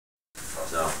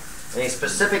Any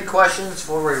specific questions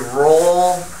before we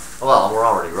roll? Well, we're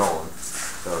already rolling,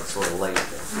 so it's a little late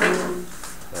there.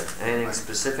 But anything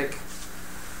specific?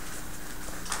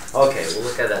 Okay, we'll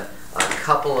look at a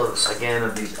couple of, again,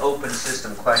 of these open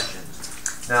system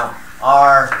questions. Now,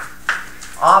 our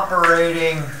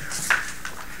operating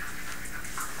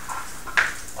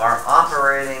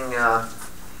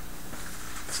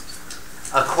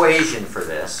equation for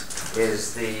this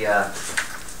is the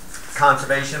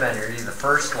conservation of energy, the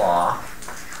first law.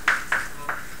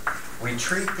 We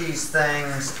treat these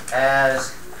things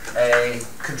as a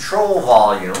control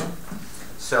volume.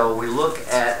 So we look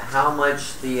at how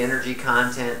much the energy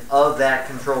content of that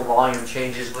control volume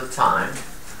changes with time.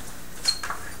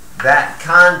 That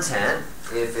content,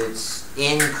 if it's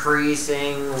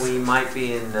increasing, we might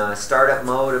be in startup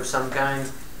mode of some kind.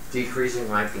 Decreasing,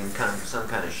 might be in some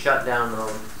kind of shutdown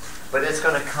mode. But it's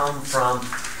going to come from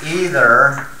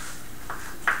either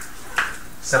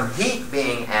some heat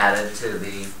being added to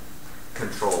the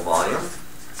control volume.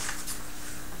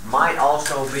 Might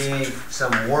also be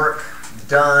some work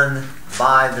done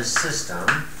by the system.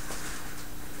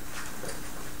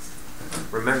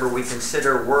 Remember, we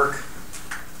consider work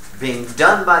being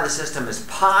done by the system as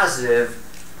positive,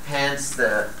 hence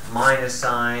the minus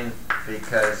sign,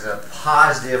 because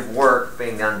positive work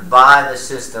being done by the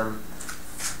system.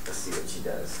 Let's see what she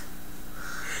does.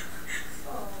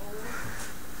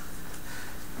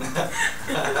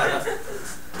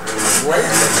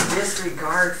 Blatant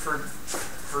disregard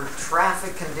for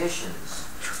traffic conditions.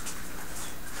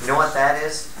 You know what that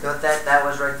is? You know what that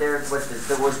was right there? What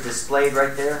that was displayed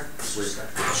right there? Was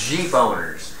Jeep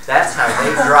owners. That's how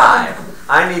they drive.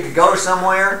 I need to go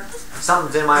somewhere.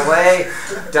 Something's in my way.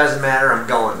 Doesn't matter. I'm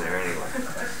going there anyway.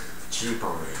 Jeep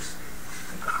owners.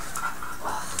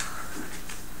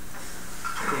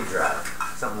 How do you drive?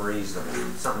 Something reasonable.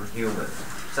 Something human.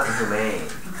 Something humane.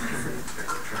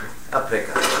 A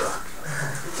pickup truck.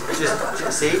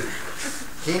 Just see?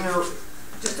 He knew.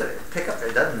 Just a pickup.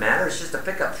 It doesn't matter. It's just a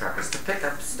pickup truck. It's to pick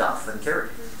up stuff and carry.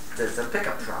 It's a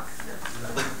pickup truck.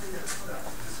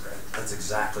 That's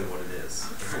exactly what it is.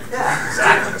 Yeah,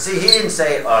 exactly. See, he didn't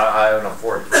say, I own a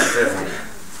Ford 350.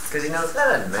 Because he knows that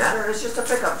doesn't matter. It's just a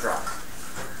pickup truck.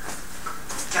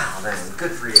 God, man,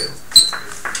 good for you.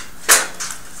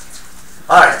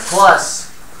 All right,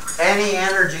 plus any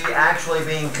energy actually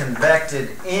being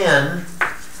convected in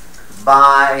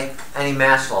by any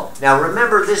mass flow. Now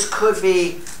remember, this could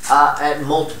be at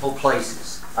multiple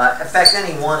places. In fact,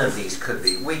 any one of these could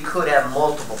be. We could have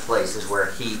multiple places where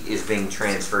heat is being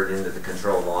transferred into the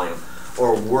control volume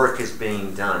or work is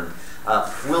being done.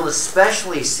 We'll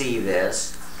especially see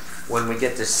this when we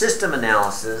get to system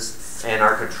analysis and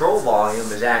our control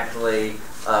volume is actually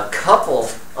a couple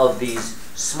of these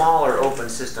smaller open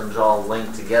systems all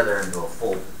linked together into a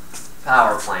full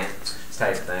power plant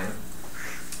type thing.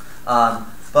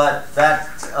 But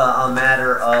that's a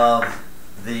matter of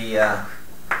the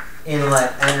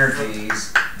inlet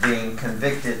energies being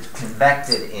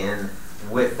convected in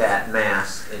with that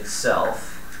mass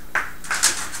itself.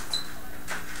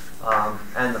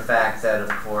 And the fact that, of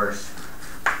course,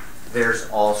 there's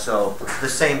also the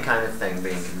same kind of thing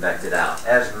being convected out.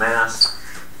 As mass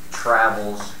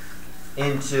travels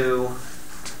into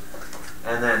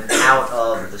and then out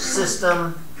of the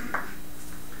system,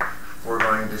 we're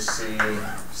going to see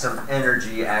some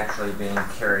energy actually being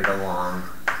carried along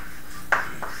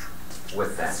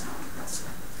with that.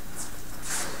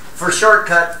 For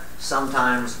shortcut,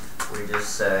 sometimes we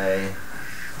just say,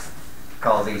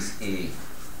 call these E.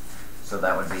 So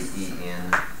that would be E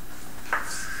in,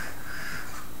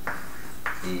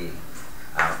 E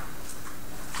out.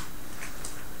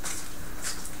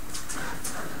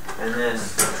 And then,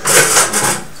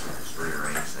 let's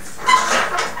rearrange things.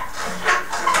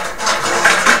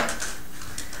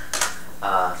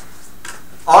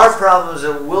 Our problems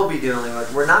that we'll be dealing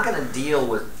with, we're not going to deal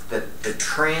with the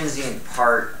transient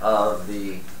part of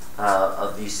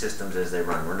these systems as they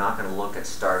run. We're not going to look at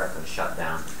startup and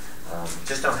shutdown.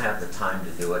 Just don't have the time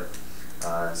to do it.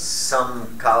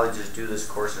 Some colleges do this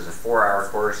course as a 4-hour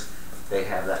course. They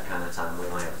have that kind of time. We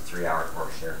only have a 3-hour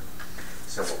course here.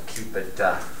 So we'll keep it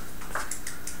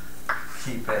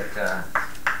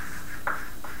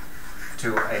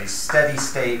to a steady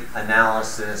state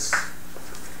analysis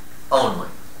only.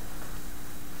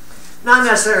 Not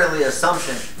necessarily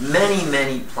assumption.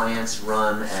 Many plants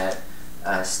run at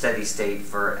steady state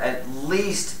for at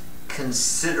least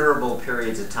considerable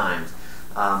periods of time.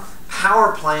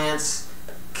 Power plants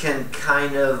can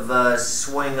kind of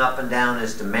swing up and down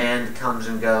as demand comes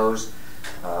and goes.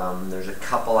 There's a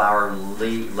couple hour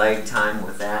lag time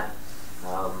with that,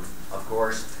 of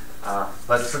course.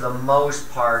 But for the most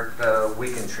part,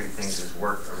 we can treat things as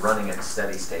running at a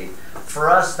steady state. For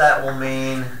us, that will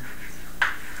mean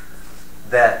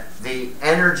that the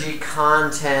energy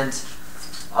content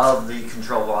of the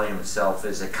control volume itself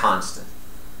is a constant.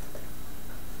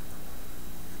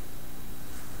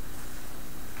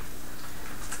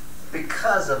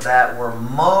 Because of that, we're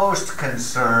most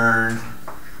concerned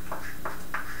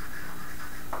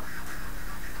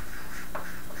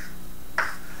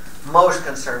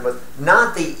with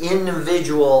not the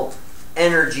individual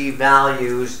energy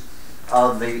values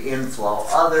of the inflow.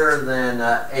 Other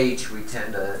than H, we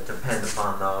tend to depend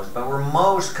upon those. But we're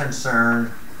most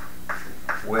concerned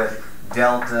with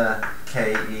delta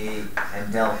KE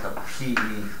and delta PE,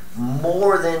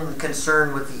 more than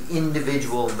concerned with the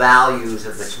individual values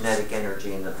of the kinetic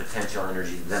energy and the potential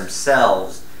energy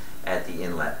themselves at the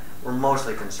inlet. We're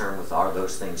mostly concerned with, are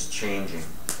those things changing?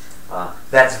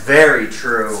 That's very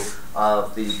true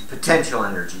of the potential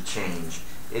energy change.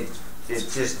 It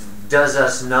just does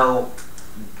us no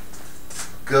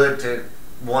good to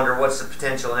wonder what's the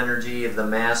potential energy of the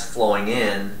mass flowing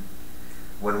in,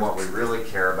 when what we really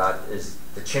care about is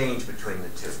the change between the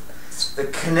two. The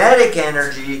kinetic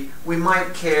energy, we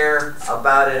might care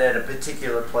about it at a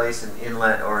particular place, an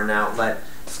inlet or an outlet,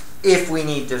 if we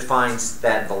need to find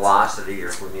that velocity, or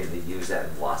if we need to use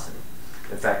that velocity.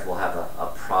 In fact, we'll have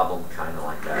a problem kind of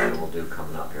like that we'll do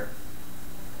coming up here.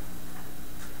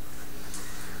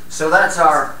 So that's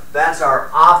our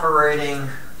operating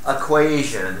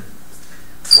equation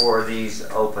for these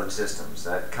open systems.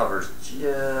 That covers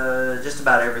just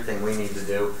about everything we need to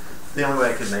do. The only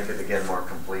way I could make it again more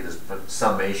complete is put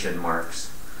summation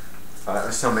marks,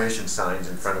 summation signs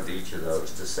in front of each of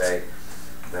those to say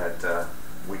that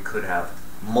we could have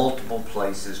multiple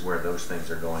places where those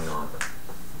things are going on.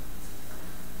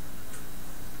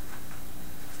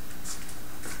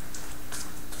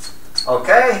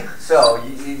 Okay, so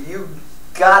you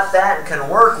got that and can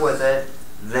work with it,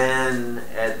 then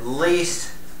at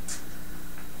least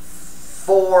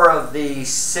 4 of the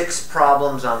 6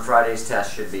 problems on Friday's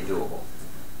test should be doable.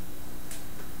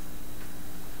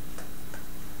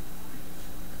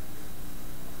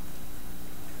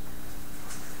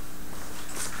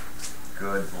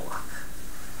 Good luck.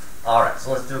 All right,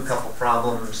 so let's do a couple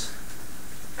problems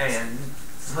and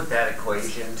put that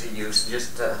equation to use.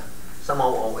 Just some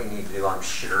of what we need to do, I'm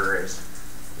sure, is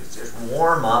just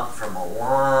warm up from a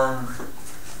long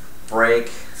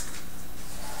break.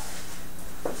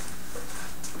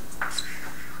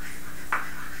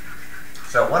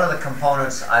 So one of the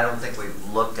components I don't think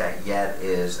we've looked at yet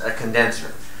is a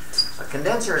condenser. A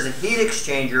condenser is a heat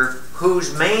exchanger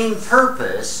whose main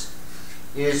purpose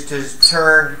is to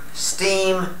turn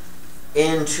steam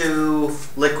into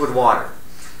liquid water.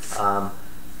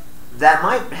 That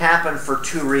might happen for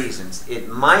 2 reasons. It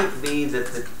might be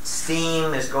that the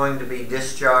steam is going to be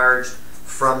discharged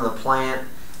from the plant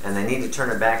and they need to turn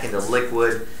it back into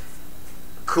liquid,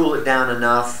 cool it down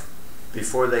enough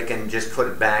before they can just put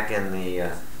it back in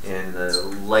the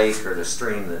lake or the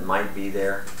stream that might be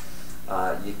there.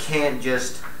 You can't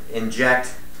just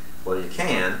inject, well, you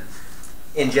can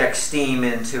inject steam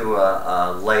into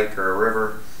a lake or a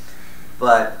river.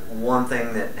 But one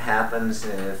thing that happens,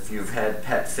 and if you've had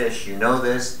pet fish, you know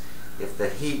this, if the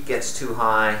heat gets too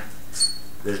high,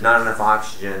 there's not enough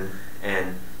oxygen,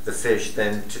 and the fish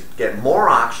then, to get more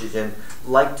oxygen,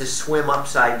 like to swim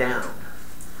upside down.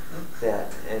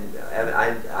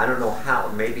 I don't know how,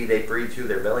 maybe they breathe through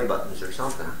their belly buttons or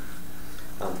something.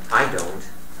 I don't.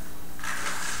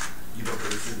 You don't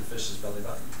breathe through the fish's belly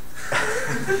button?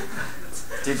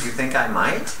 Did you think I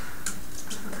might?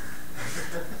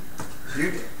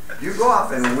 You go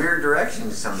off in weird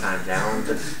directions sometimes, Alan.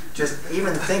 Just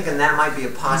even thinking that might be a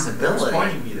possibility. Who's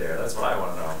pointing me there? That's what I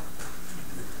want to know.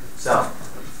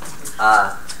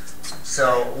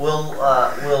 So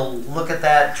we'll look at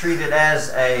that, treat it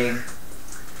as a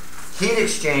heat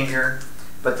exchanger.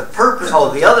 But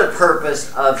the other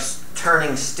purpose of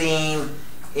turning steam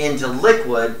into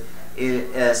liquid,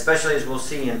 especially as we'll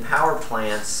see in power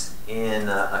plants in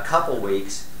a couple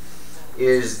weeks,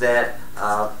 is that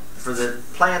for the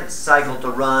plant cycle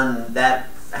to run, that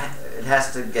it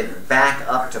has to get back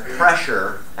up to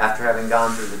pressure after having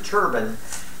gone through the turbine.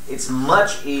 It's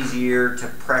much easier to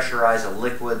pressurize a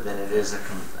liquid than it is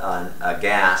a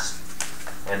gas,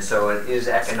 and so it is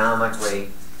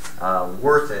economically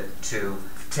worth it to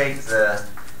take the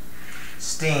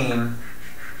steam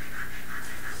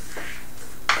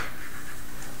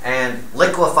and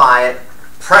liquefy it,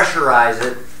 pressurize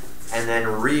it, and then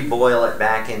reboil it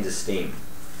back into steam.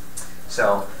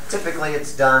 So typically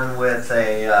it's done with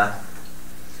a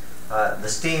the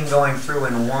steam going through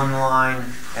in one line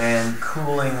and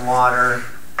cooling water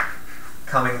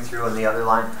coming through in the other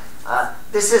line.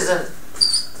 This isn't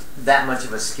that much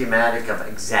of a schematic of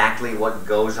exactly what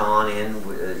goes on in.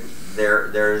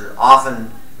 There's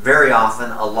often, very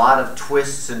often, a lot of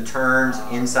twists and turns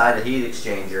inside a heat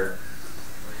exchanger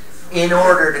in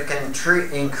order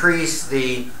to increase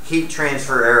the heat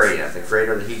transfer area. The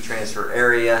greater the heat transfer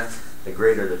area, the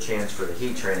greater the chance for the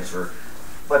heat transfer.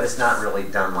 But it's not really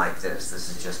done like this. This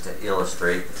is just to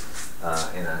illustrate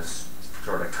in a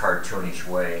sort of cartoonish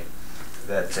way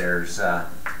that there's a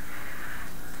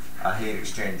heat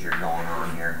exchanger going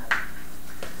on here.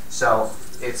 So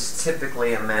it's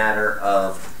typically a matter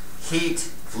of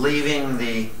heat leaving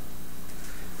the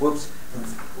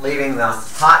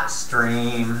hot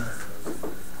stream,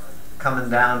 coming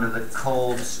down to the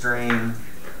cold stream,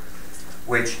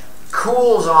 which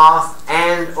cools off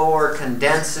and or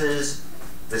condenses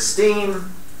the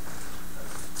steam,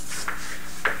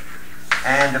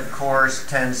 and of course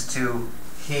tends to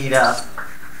heat up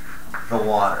the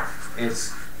water.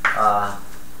 It's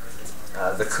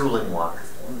the cooling water.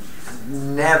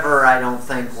 Never, I don't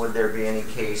think, would there be any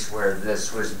case where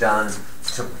this was done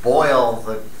to boil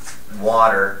the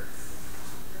water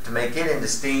to make it into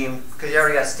steam, because you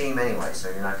already got steam anyway. So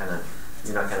you're not gonna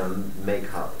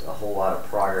make a whole lot of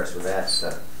progress with that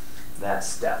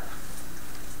step.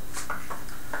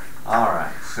 All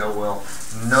right, so we'll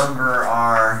number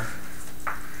our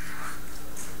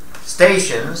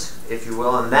stations, if you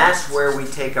will, and that's where we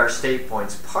take our state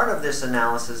points. Part of this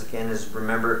analysis, again, is,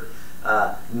 remember,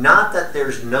 not that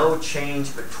there's no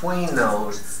change between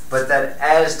those, but that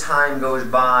as time goes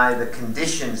by, the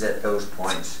conditions at those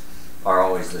points are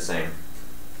always the same.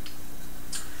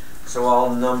 So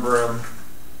I'll number them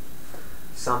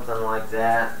something like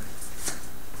that.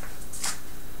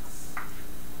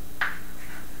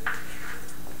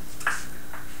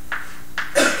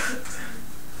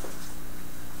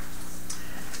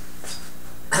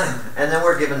 And then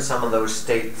we're given some of those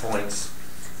state points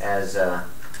as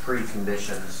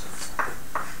preconditions.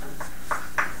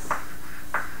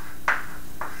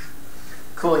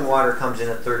 Cooling water comes in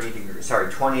at 20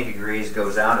 degrees,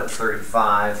 goes out at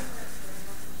 35.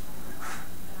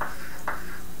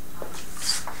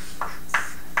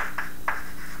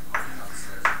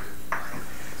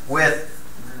 With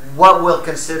what we'll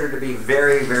consider to be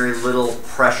very, very little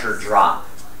pressure drop.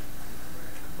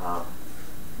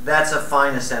 That's a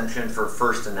fine assumption for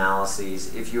first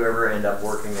analyses. If you ever end up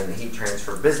working in the heat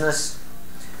transfer business,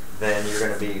 then you're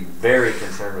going to be very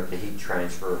concerned with the heat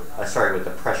transfer, with the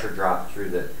pressure drop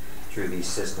through these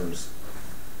systems.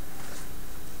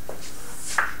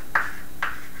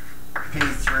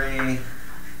 P3,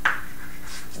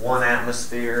 1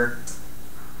 atmosphere,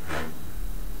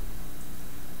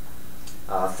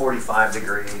 45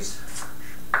 degrees.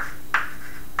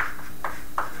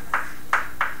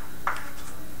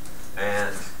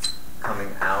 And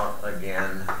coming out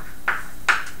again,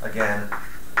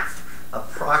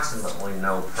 approximately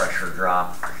no pressure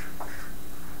drop.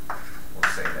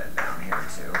 We'll say that down here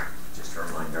too, just to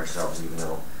remind ourselves, even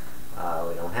though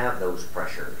we don't have those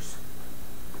pressures.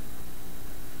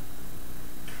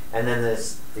 And then the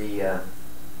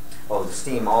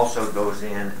steam also goes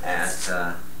in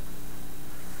at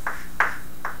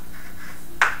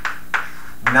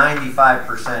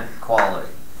 95%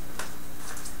 quality.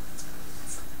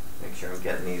 Make sure I'm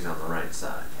getting these on the right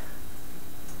side.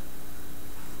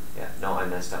 Yeah, no, I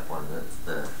messed up on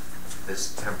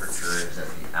this temperature is at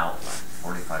the outlet,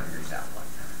 45 degrees outlet.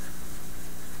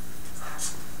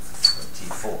 So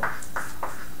T4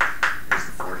 is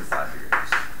the 45 degrees.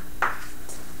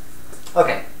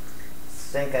 Okay,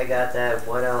 think I got that.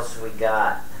 What else we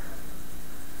got?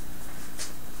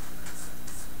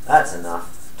 That's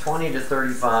enough. 20 to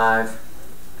 35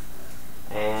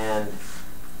 and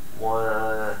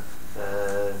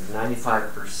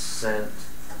 95%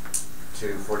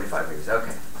 to 45 degrees.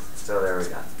 Okay, so there we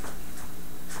go.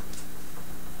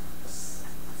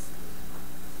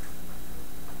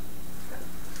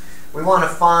 We want to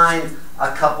find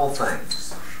a couple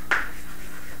things.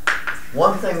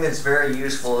 One thing that's very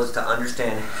useful is to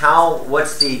understand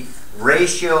what's the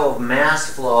ratio of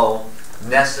mass flow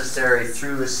necessary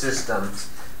through the system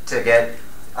to get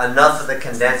enough of the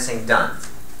condensing done.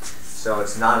 So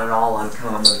it's not at all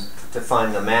uncommon to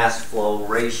find the mass flow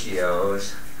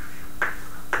ratios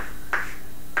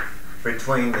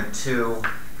between the two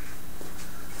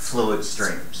fluid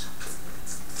streams.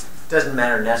 Doesn't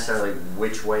matter necessarily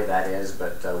which way that is,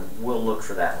 but we'll look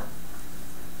for that one.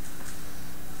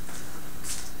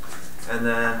 And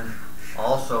then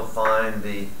also find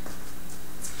the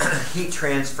heat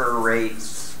transfer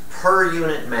rates per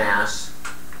unit mass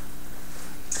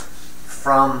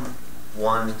from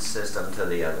one system to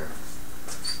the other.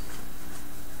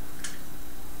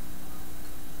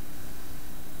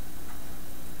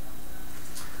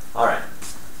 All right.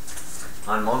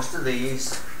 On most of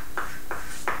these, in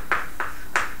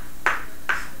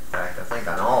fact, I think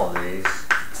on all of these,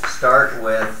 start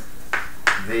with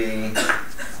the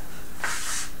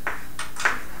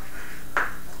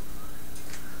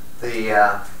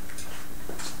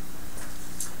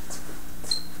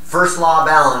first law of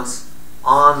balance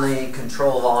on the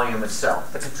control volume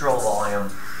itself. The control volume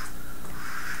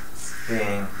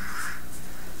being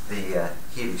the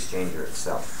heat exchanger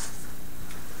itself.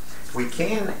 We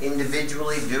can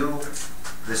individually do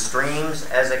the streams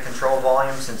as a control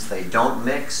volume since they don't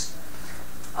mix.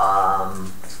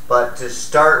 But to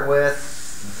start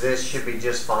with, this should be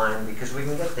just fine because we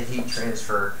can get the heat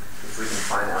transfer if we can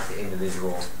find out the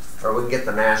individual, or we can get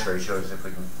the mass ratios if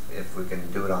we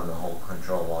can do it on the whole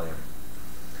control volume.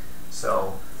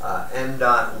 So m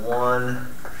dot 1,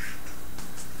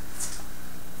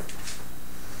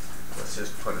 let's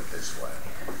just put it this way.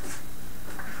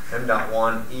 M dot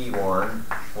 1 E1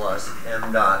 plus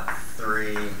M dot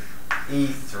 3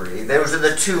 E3. Those are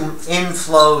the two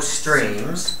inflow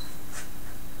streams.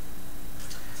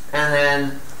 And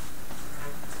then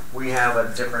we have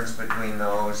a difference between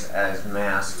those as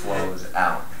mass flows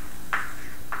out.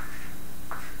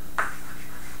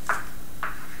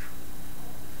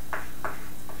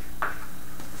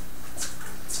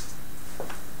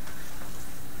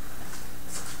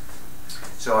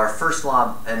 So our first law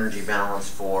of energy balance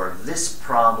for this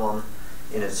problem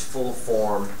in its full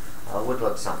form would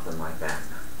look something like that.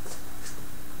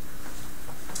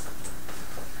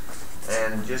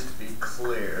 And just to be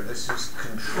clear, this is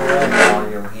control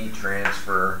volume heat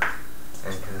transfer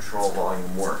and control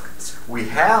volume work. We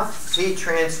have heat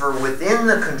transfer within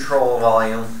the control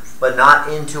volume, but not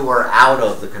into or out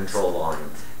of the control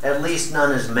volume. At least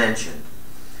none is mentioned.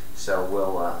 So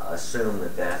we'll assume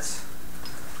that that's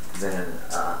then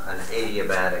an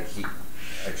adiabatic heat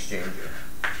exchanger.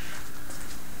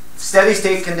 Steady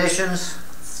state conditions,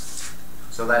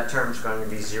 so that term's going to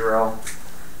be 0.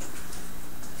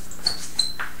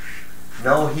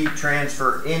 No heat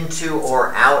transfer into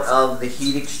or out of the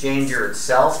heat exchanger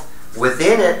itself.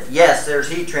 Within it, yes, there's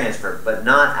heat transfer, but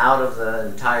not out of the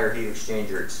entire heat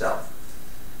exchanger itself.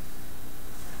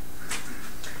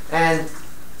 And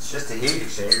it's just a heat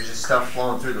exchanger, just stuff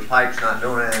flowing through the pipes, not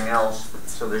doing anything else.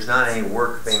 So there's not any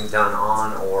work being done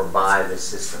on or by the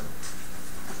system.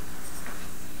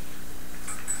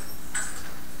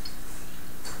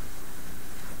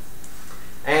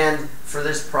 And for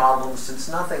this problem, since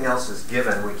nothing else is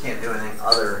given, we can't do anything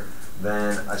other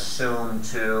than assume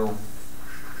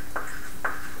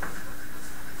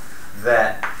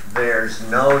that there's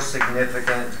no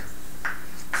significant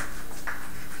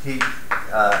heat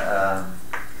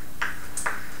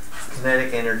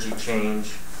kinetic energy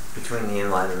change between the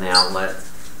inlet and the outlet,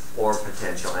 or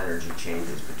potential energy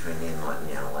changes between the inlet and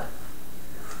the outlet.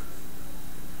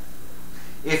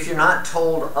 If you're not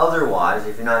told otherwise,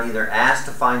 if you're not either asked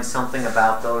to find something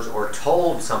about those or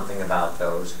told something about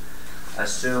those,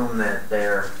 assume that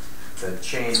the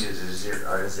changes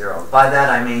are 0. By that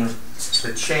I mean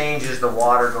the change as the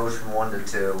water goes from 1 to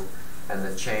 2, and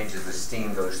the change as the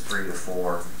steam goes 3 to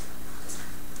 4.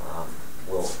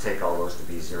 We'll take all those to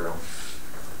be 0.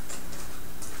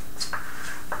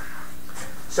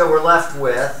 So we're left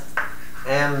with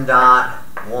m dot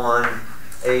 1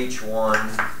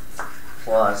 H1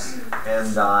 plus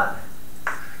m dot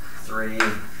 3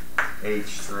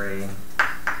 H3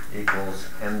 equals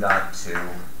m dot 2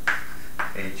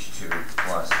 H2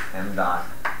 plus m dot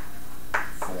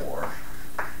 4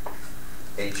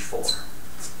 H4.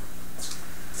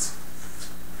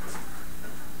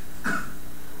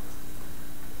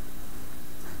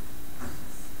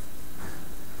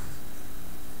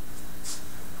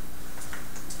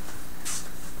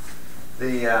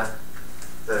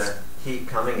 The heat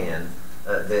coming in,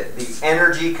 the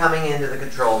energy coming into the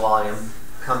control volume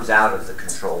comes out of the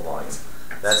control volume.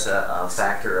 That's a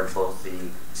factor of both the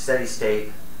steady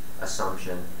state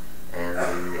assumption and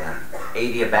the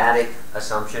adiabatic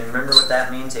assumption. Remember what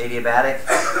that means, adiabatic?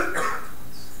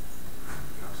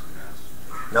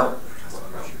 Nope.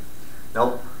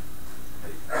 Nope.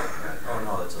 Oh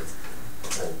no, that's a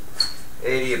whole.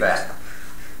 Adiabatic.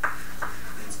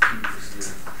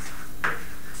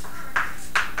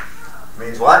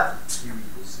 Means what? Q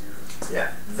equals 0.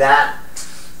 Yeah,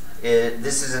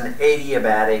 this is an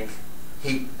adiabatic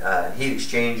heat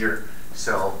exchanger,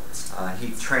 so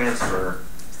heat transfer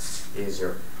is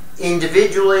 0.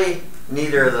 Individually,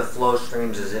 neither of the flow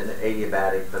streams is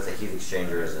adiabatic, but the heat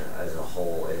exchanger as a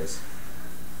whole is.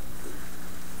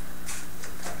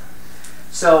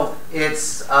 So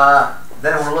it's then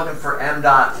we're looking for m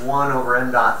dot 1 over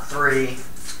m dot 3.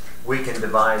 We can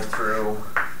divide through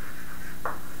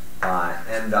by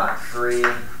m dot 3.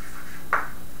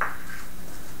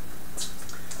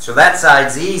 So that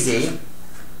side's easy.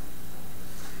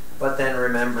 But then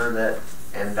remember that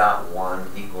m dot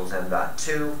 1 equals m dot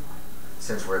 2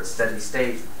 since we're at steady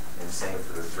state, and same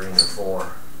for the 3 and the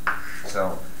 4.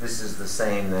 So this is the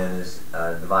same then as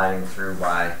dividing through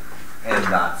by m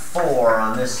dot 4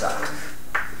 on this side.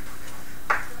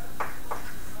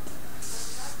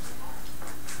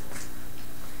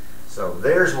 So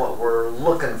there's what we're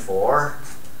looking for.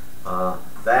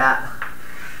 That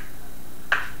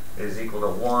is equal to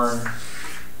 1.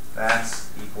 That's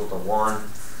equal to 1.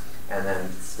 And then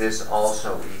this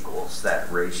also equals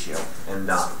that ratio. M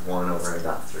dot 1 over m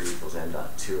dot 3 equals m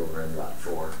dot 2 over m dot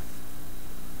 4.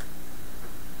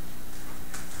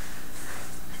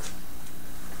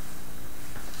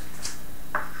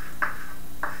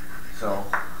 So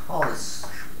all this,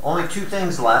 only two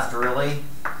things left really.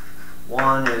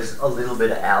 One is a little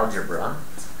bit of algebra,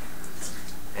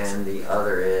 and the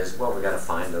other is, well, we got to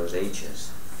find those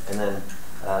h's, and then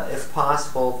if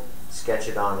possible, sketch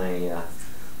it on a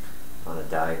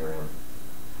diagram.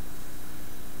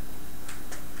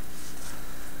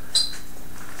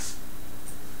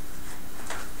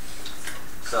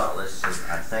 So this should,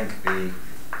 I think, be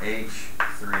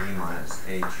h3 minus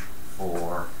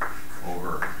h4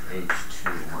 over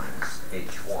h2 minus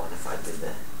h1, if I did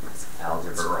the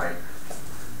algebra right.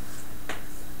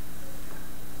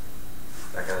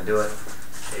 Is that going to do it?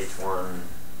 h1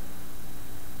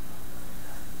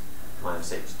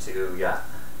 minus h2, yeah.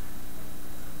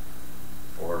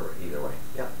 Or either way.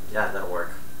 Yep, yeah, that'll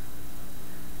work.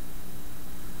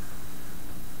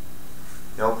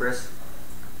 No, Chris?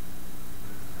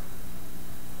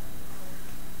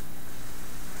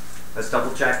 Let's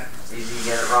double check. It's easy to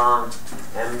get it wrong.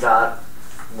 M dot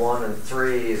 1 and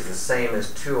 3 is the same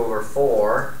as 2 over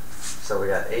 4. So we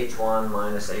got h1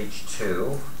 minus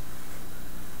h2.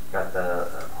 Got the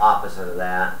opposite of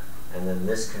that. And then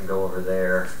this can go over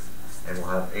there. And we'll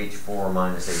have h4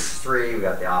 minus h3. We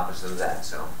got the opposite of that.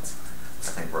 So I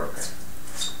think we're okay.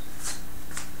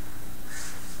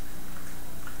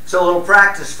 So a little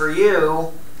practice for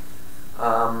you.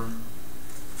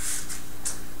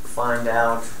 Find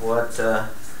out what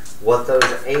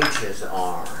those h's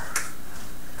are.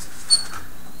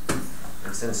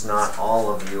 And since not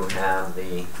all of you have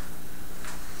the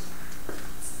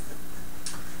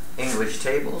English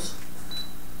tables,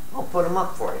 I'll put them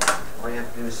up for you. All you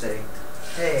have to do is say,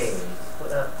 hey,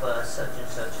 put up such and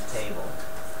such a table.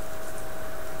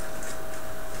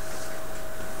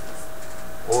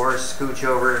 Or scooch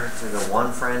over to the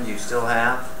one friend you still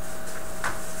have.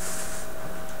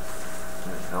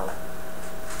 No.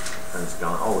 Friend's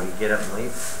gone. Oh, you get up and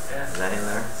leave? Yeah. Is that in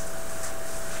there?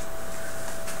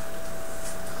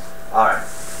 Alright.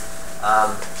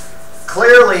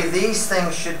 Clearly, these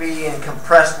things should be in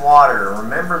compressed water.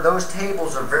 Remember, those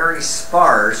tables are very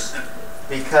sparse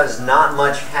because not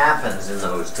much happens in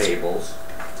those tables.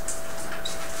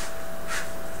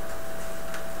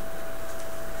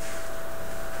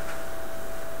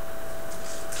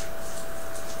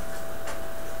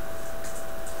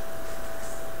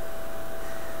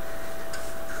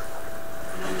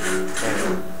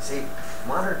 See,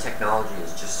 modern technology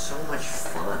is just so much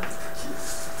fun.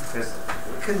 Because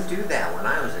we couldn't do that when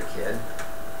I was a kid.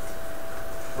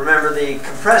 Remember, the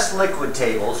compressed liquid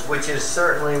tables, which is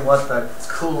certainly what the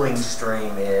cooling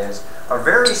stream is, are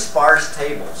very sparse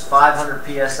tables.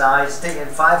 500 psi, it's taking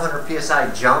 500 psi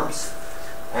jumps,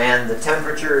 and the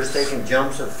temperature is taking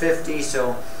jumps of 50,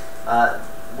 so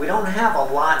we don't have a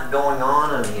lot going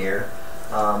on in here.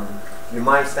 You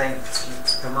might think,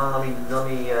 come on, let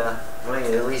me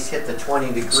at least hit the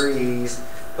 20 degrees,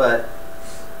 but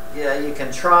yeah, you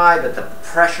can try, but the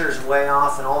pressure's way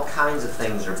off and all kinds of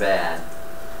things are bad.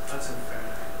 That's in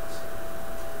Fahrenheit.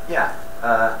 Yeah.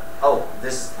 Oh,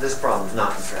 this problem's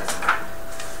not in Fahrenheit.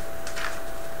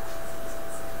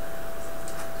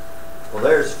 Well,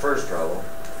 there's the first trouble.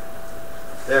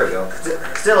 There we go.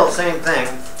 Still the same thing,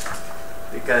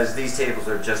 because these tables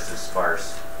are just as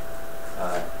sparse.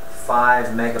 5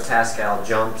 megapascal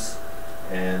jumps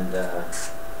and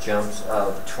jumps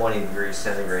of 20 degrees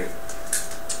centigrade.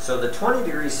 So the 20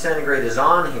 degrees centigrade is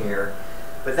on here,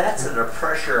 but that's at a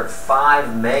pressure of 5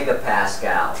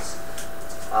 megapascals.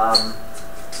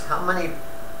 How many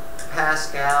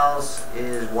pascals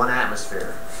is 1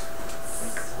 atmosphere?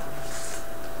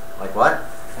 Like what?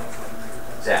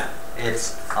 Yeah,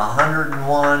 it's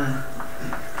 101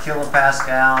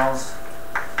 kilopascals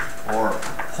or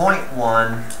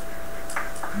 0.1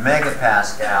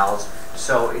 megapascals.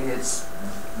 So it's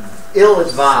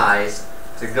ill-advised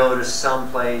to go to some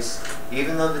place,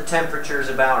 even though the temperature is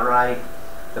about right,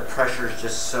 the pressure is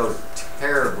just so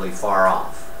terribly far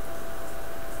off.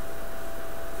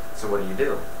 So what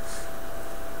do?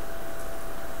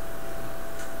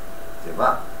 Give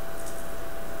up.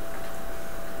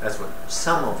 That's what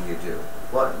some of you do.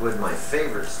 What would my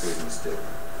favorite students do?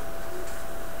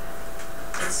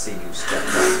 Let's see who stepped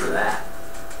up for that.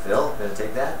 Phil, gonna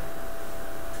take that?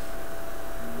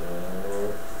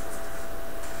 No.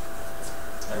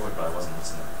 I would, but I wasn't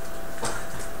listening.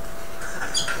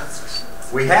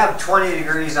 We have 20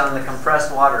 degrees on the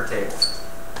compressed water table.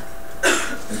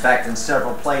 In fact, in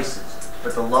several places.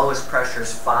 But the lowest pressure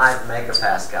is 5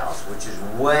 megapascals, which is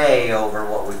way over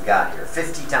what we've got here.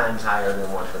 50 times higher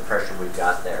than what the pressure we've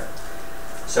got there.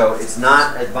 So it's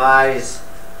not advised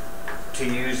to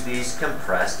use these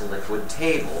compressed liquid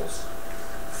tables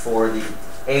for the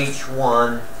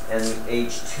H1 and the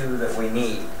H2 that we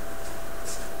need.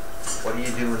 What do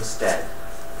you do instead?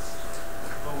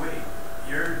 Oh wait,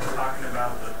 you're talking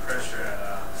about the pressure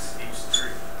at H3,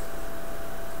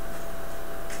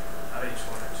 not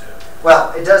H1 or 2.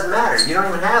 Well, it doesn't matter. You don't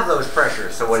even have those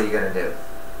pressures, so what are you going to do?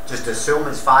 Just assume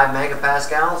it's 5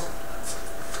 megapascals?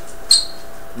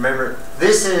 Remember,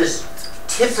 this is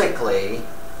typically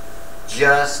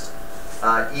just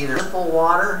either simple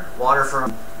water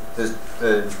from the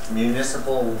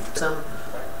municipal system,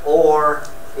 or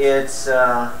it's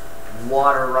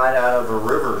water right out of a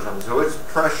river or something. So its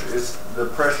pressure the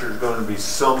pressure is going to be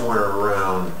somewhere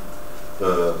around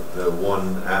the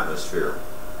 1 atmosphere.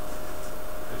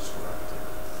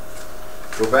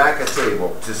 Go back a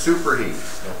table to superheat.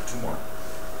 No, 2 more.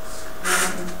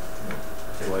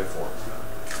 Table A4.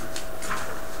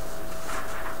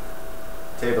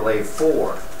 Table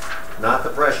A4, not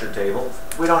the pressure table.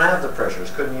 We don't have the pressures,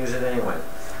 couldn't use it anyway.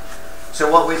 So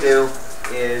what we do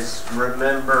is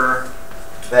remember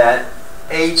that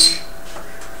H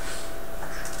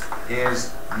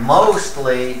is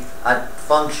mostly a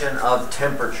function of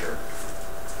temperature.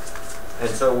 And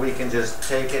so we can just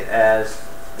take it as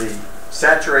the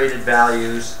saturated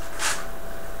values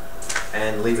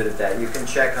and leave it at that. You can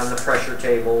check on the pressure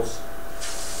tables.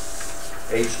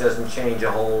 H doesn't change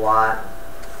a whole lot.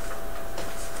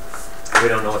 We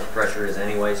don't know what the pressure is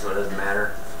anyway, so it doesn't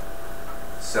matter.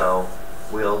 So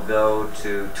we'll go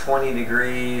to 20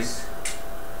 degrees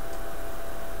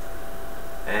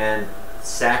and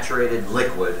saturated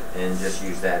liquid and just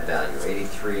use that value,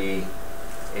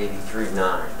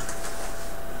 83.9.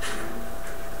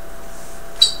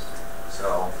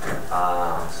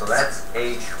 So that's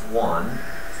H1.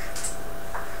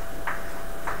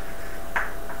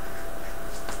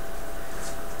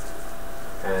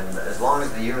 And as long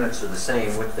as the units are the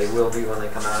same, which they will be when they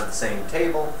come out of the same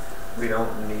table, we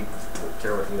don't need to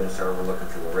care what the units are. We're looking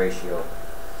for the ratio.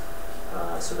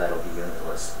 So that'll be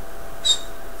unitless.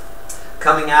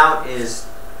 Coming out is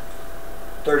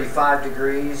 35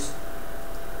 degrees.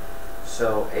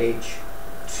 So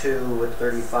H2 at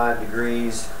 35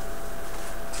 degrees.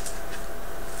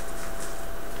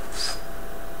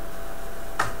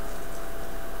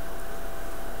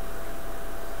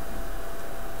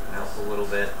 Help a little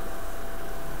bit.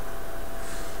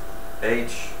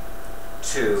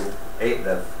 H2,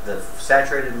 the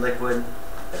saturated liquid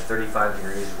at 35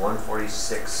 degrees,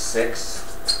 146.6.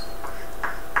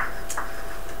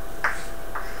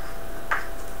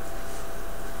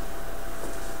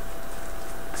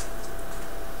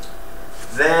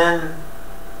 Then,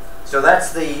 so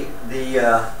that's the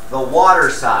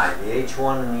water side, the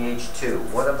H1 and the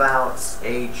H2. What about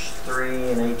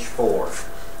H3 and H4?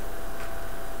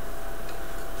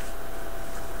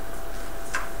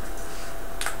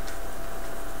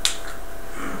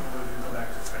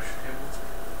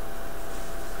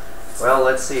 Well,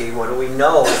 let's see. What do we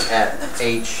know at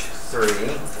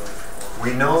H3?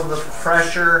 We know the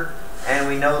pressure and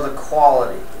we know the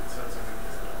quality.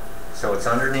 So it's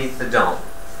underneath the dome,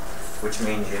 which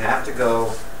means you have to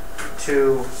go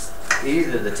to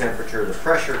either the temperature or the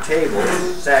pressure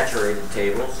tables, saturated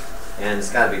tables, and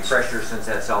it's got to be pressure since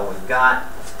that's all we've got.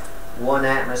 1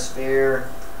 atmosphere.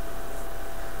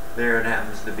 There it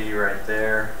happens to be right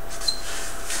there.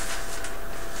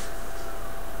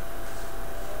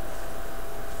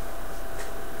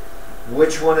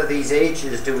 Which one of these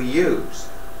H's do we use?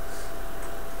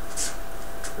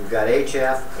 We've got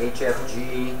HF,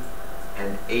 HFG,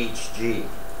 and HG.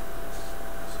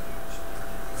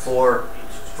 For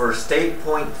state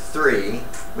point 3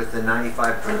 with the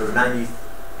 95 or 90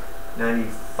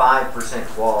 95%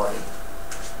 quality.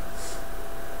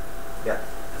 Yep.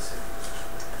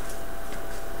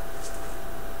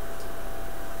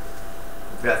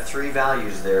 We've got 3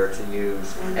 values there to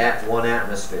use at 1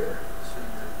 atmosphere.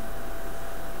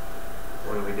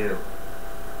 What do we do?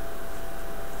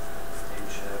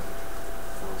 HF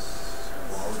plus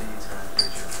quality times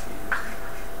HFP.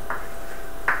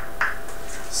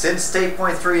 Since state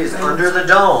point 3 is under the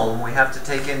dome, we have to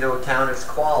take into account its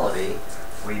quality.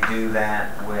 We do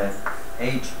that with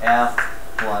HF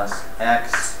plus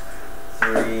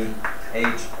X3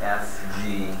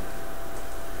 HFG.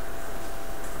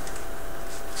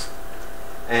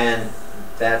 And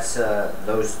that's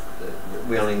those,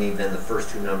 we only need then the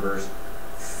first 2 numbers,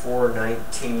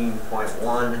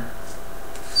 419.1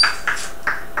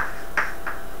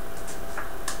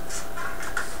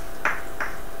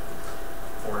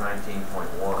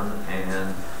 419.1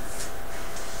 and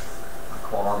a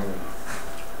quality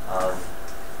of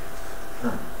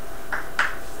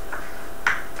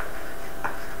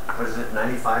what is it,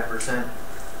 95%?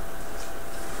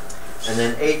 And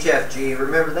then HFG,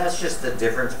 remember that's just the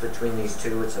difference between these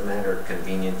two. It's a matter of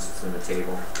convenience. It's in the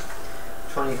table.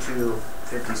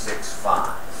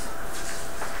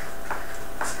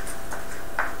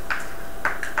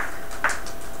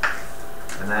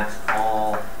 2256.5. And that's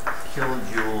all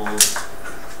kilojoules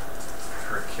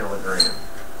per kilogram,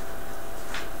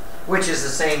 which is the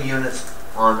same units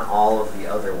on all of the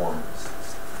other ones.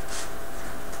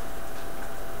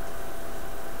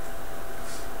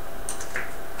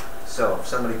 So if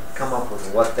somebody come up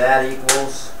with what that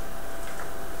equals,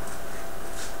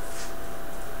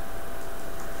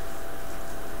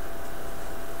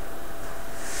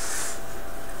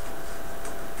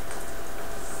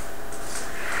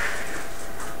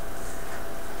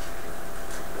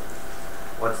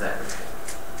 what's that?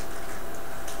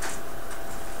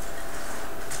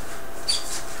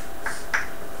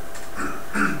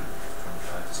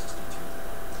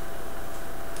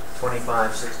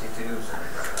 2562.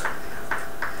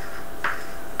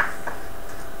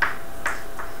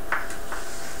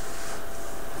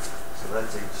 So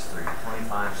that's H3,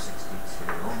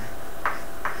 2562.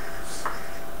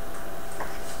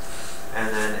 And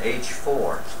then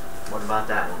H4. What about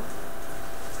that one?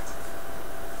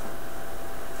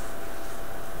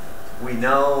 We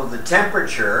know the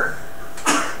temperature.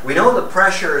 We know the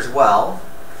pressure as well,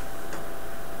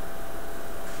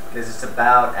 because it's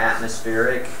about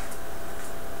atmospheric.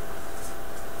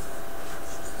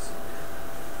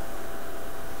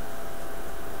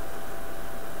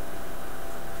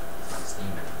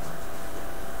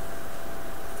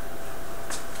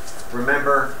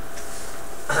 Remember,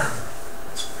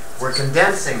 we're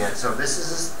condensing it, so this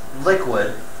is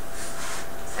liquid,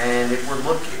 and if we're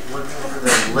looking for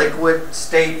the liquid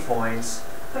state points,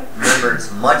 remember it's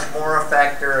much more a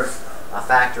factor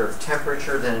of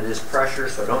temperature than it is pressure,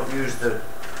 so don't use the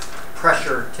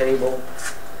pressure table,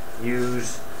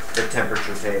 use the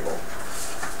temperature table.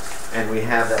 And we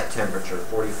have that temperature,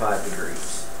 45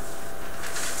 degrees.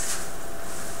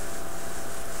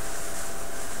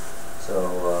 So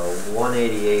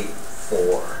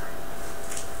 188.4.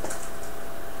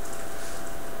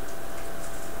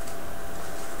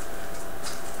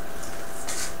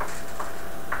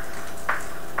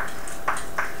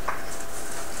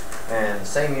 And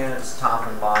same units, top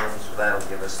and bottom, so that'll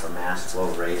give us the mass flow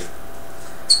rate,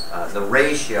 the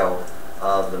ratio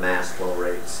of the mass flow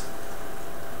rates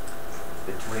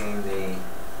between the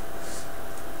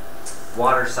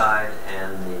water side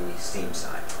and the steam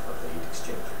side of the heat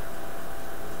exchanger.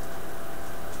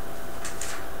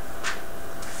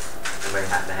 Everybody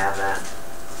happen to have that?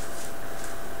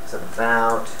 It's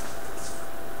about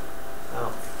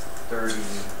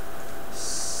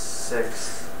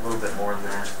 36, a little bit more than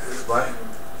that. What?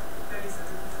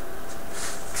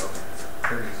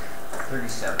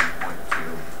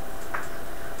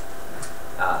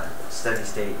 37.2. Steady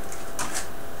state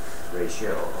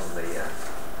ratio of the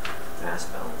mass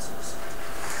balances.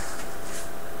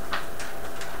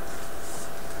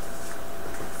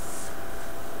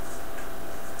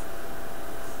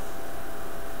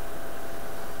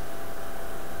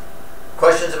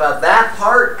 Questions about that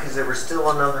part? Because there was still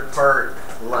another part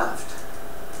left.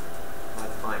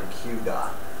 I'd find Q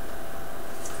dot.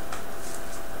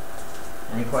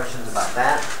 Any questions about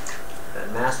that? The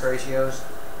mass ratios?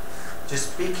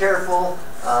 Just be careful.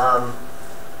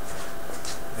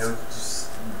 Just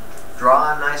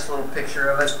draw a nice little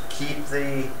picture of it. Keep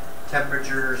the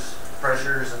temperatures,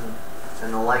 pressures,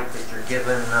 and the like that you're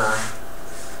given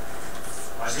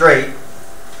straight.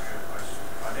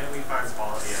 Why didn't we find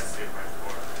quality at state point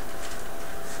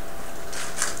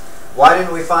 4? Why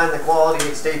didn't we find the quality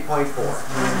at state point 4?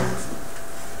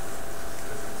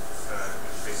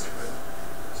 Basically.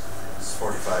 It's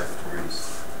 45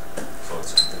 degrees. So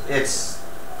It's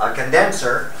a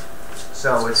condenser,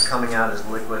 so it's coming out as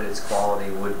liquid. Its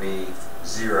quality would be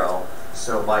 0.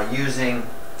 So by using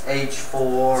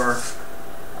H4,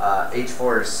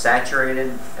 H4 is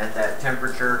saturated at that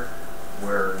temperature.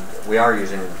 We are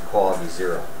using quality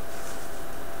 0.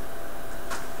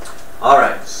 All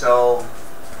right, so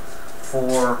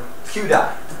for Q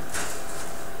dot,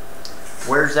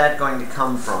 where's that going to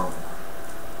come from?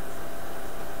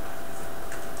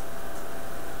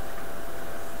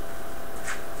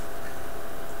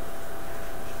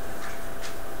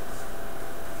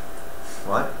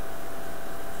 What?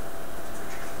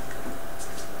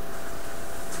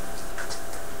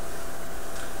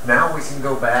 Now we can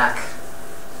go back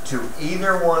to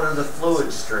either one of the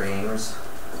fluid streams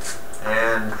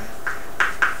and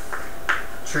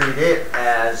treat it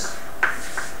as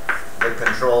the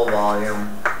control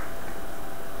volume.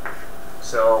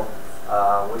 So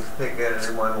we pick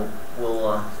one.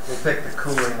 We'll pick the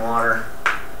cooling water,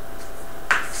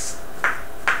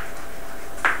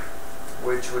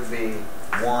 which would be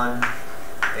 1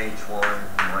 H1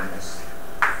 minus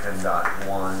m dot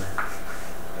 1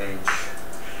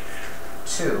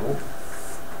 H2.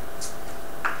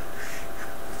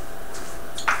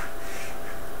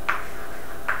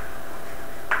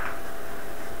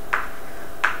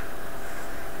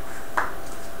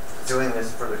 Doing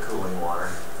this for the cooling water.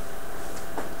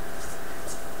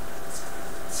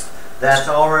 That's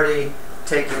already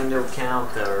taking into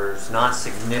account there's not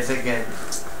significant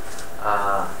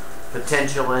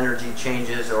potential energy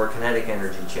changes or kinetic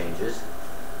energy changes.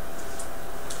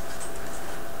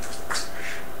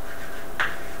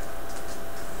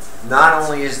 Not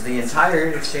only is the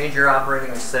entire heat exchanger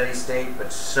operating in steady state,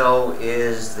 but so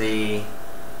is the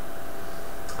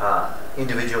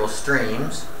individual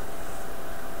streams.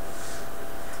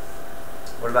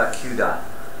 What about Q dot?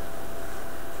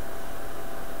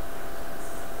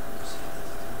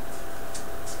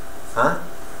 Huh?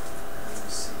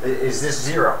 Is this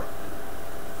 0?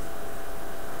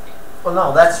 Well,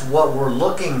 no, that's what we're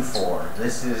looking for.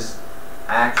 This is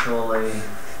actually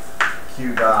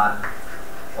Q dot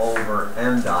over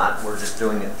m dot. We're just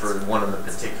doing it for one of the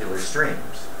particular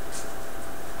streams.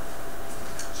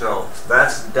 So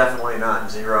that's definitely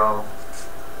not 0.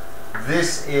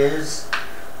 This is,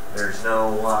 there's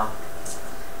no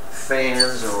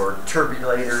fans or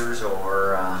turbulators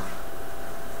or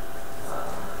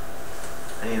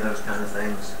any of those kind of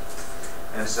things.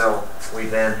 And so we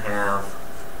then have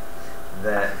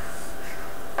that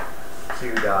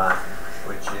Q dot,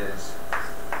 which is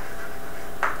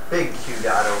big Q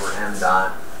dot over m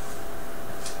dot.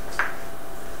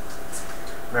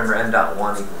 Remember, m dot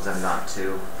 1 equals m dot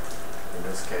 2 in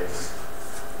this case.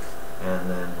 And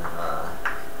then,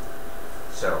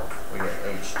 so we get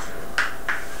H2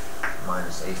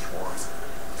 minus H1.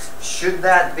 Should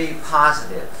that be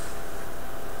positive?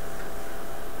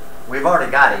 We've already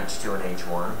got H2 and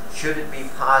H1. Should it be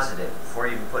positive before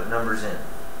you even put numbers in?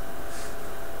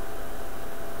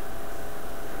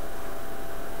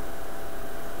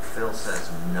 Phil says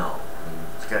no.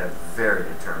 He's got a very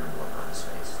determined look on his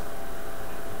face.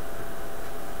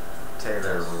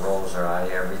 Taylor rolls her eye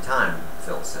every time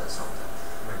Phil says something.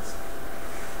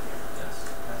 Yes.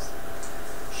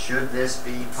 Should this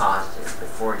be positive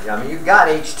before you? I mean, you've got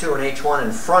H2 and H1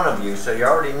 in front of you, so you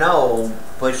already know,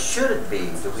 but should it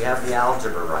be? Do we have the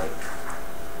algebra right?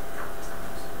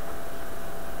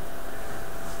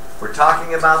 We're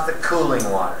talking about the cooling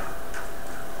water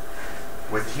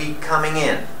with heat coming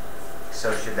in,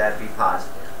 so should that be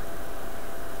positive?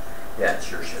 Yeah, it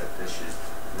sure should. This should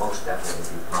most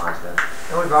definitely be positive.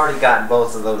 And we've already gotten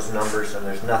both of those numbers, so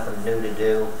there's nothing new to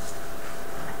do.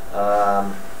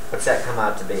 What's that come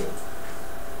out to be?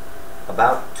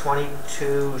 About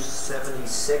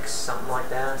 2276, something like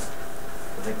that.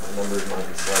 I think the numbers might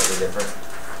be slightly different.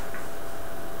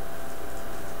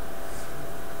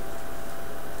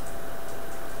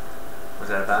 Was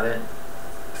that about it?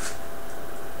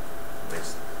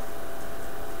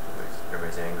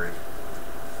 Everybody's angry.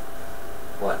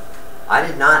 What? I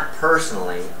did not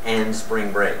personally end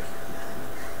spring break.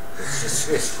 It's just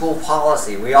it's school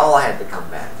policy. We all had to come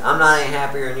back. I'm not any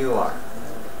happier than you are.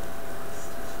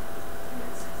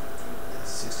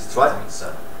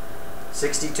 62.7.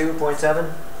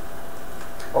 62.7?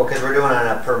 Oh, because we're doing it on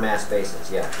a per mass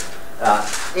basis, yeah.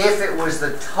 If it was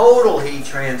the total heat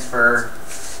transfer,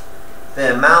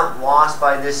 the amount lost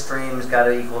by this stream has got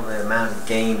to equal the amount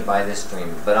gained by this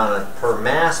stream. But on a per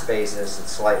mass basis,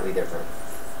 it's slightly different.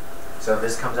 So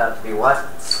this comes out to be what?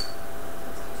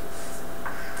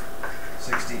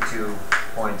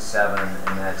 62.7,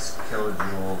 and that's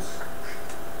kilojoules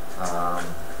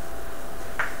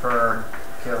per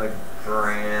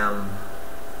kilogram.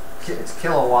 It's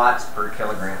kilowatts per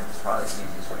kilogram. It's probably the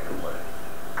easiest way to put it.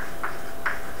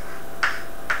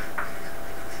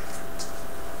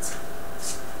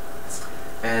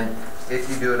 And if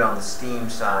you do it on the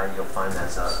steam side, you'll find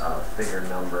that's a bigger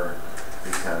number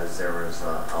because there was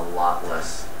a lot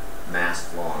less mass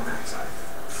flow on that side.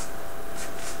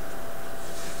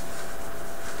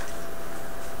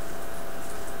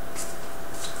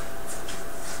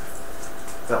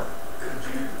 Phil? Could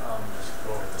you just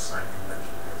go over the sign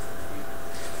convention here for the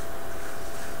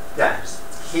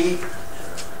heat? Yeah,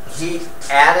 heat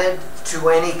added to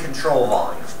any control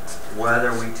volume,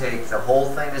 whether we take the whole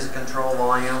thing as a control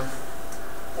volume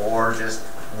or just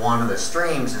one of the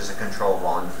streams as a control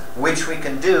volume, which we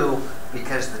can do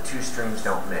because the two streams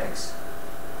don't mix.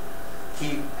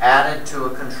 Heat added to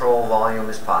a control volume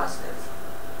is positive.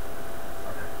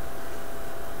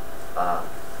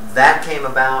 That came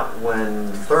about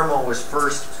when thermal was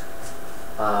first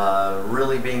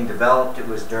really being developed. It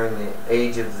was during the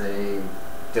age of the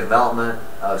development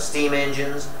of steam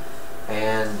engines,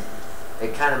 and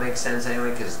it kind of makes sense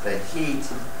anyway because the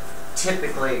heat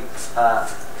typically,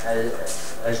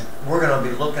 as we're going to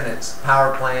be looking at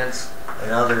power plants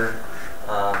and other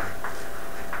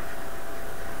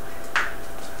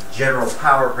general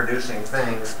power producing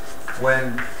things,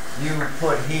 when you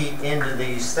put heat into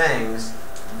these things,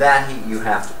 that heat you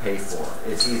have to pay for.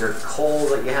 It's either coal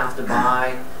that you have to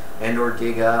buy and or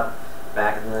dig up.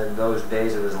 Back in those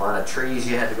days, there was a lot of trees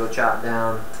you had to go chop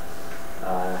down.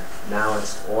 Now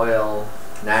it's oil,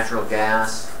 natural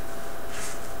gas.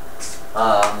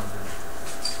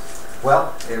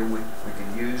 Well, we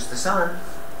could use the sun.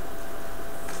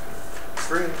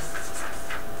 Free.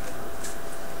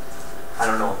 I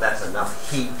don't know if that's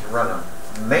enough heat to run a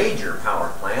major power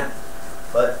plant,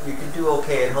 but you can do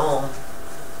okay at home.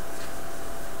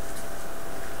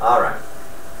 All right.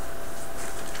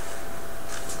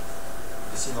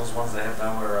 You seen those ones they have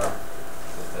down where,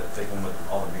 that big one with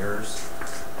all the mirrors?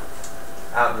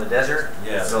 Out in the desert?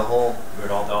 Yeah. The whole... Where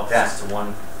it all Yeah. points to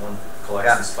one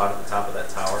collection Yeah. spot at the top of that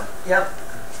tower. Yep.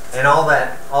 And all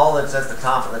that's at the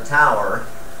top of the tower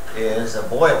is a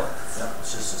boiler. Yep.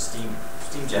 It's just a steam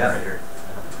generator.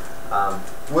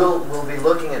 We'll be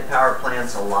looking at power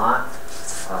plants a lot.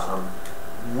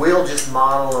 We'll just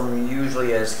model them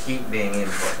usually as heat being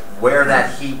input. Where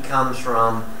that heat comes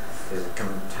from is an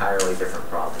entirely different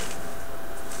problem.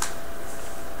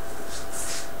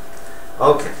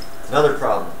 Okay, another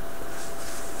problem.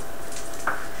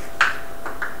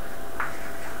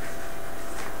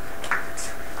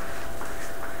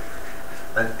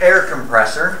 An air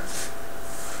compressor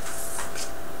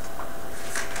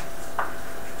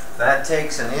that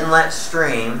takes an inlet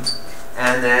stream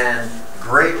and then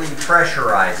greatly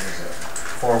pressurizes it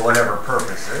for whatever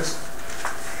purposes.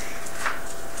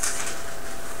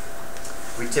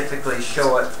 We typically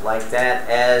show it like that.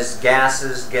 As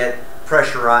gases get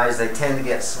pressurized, they tend to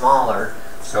get smaller.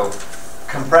 So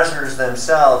compressors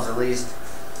themselves, at least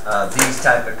these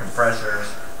type of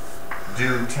compressors,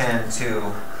 do tend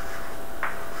to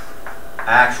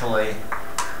actually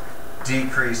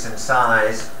decrease in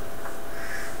size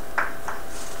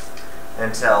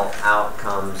until out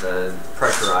comes a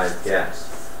pressurized gas.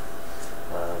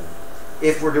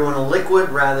 If we're doing a liquid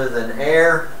rather than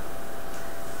air,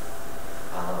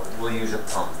 we'll use a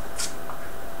pump.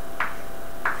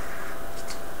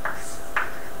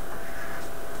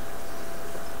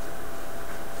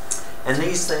 And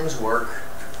these things work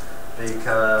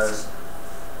because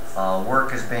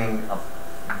work is being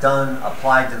done,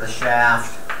 applied to the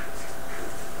shaft,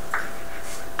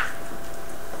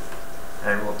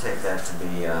 and we'll take that to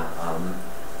be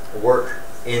work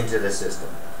into the system.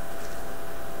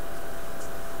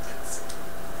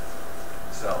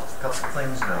 So, a couple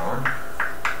things known.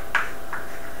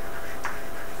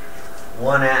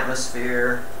 1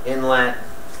 atmosphere inlet,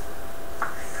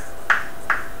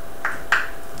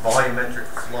 volumetric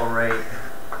flow rate,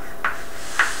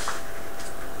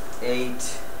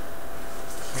 8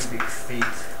 cubic feet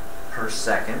per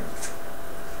second.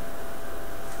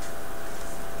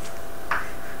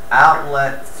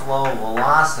 Outlet flow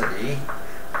velocity,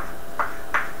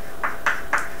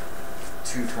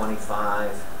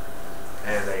 225,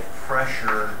 and a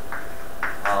pressure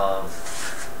of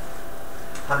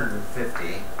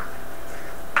 150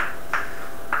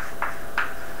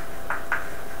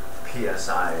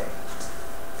 psi.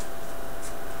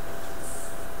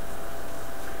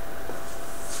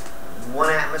 One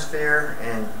atmosphere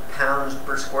in pounds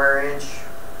per square inch,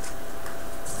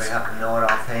 if I happen to know it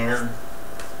offhand.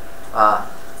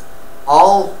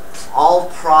 All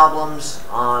problems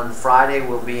on Friday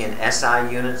will be in SI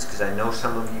units, because I know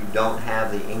some of you don't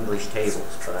have the English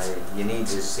tables, but you need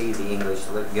to see the English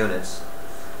units.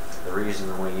 The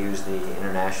reason we use the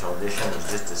International Edition is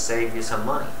just to save you some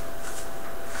money,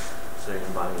 so you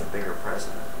can buy me a bigger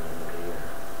present at the end of the year.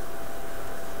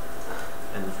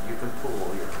 And you can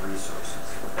pool your resources.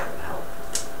 That would help.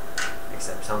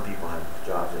 Except some people have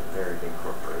jobs at very big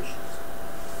corporations.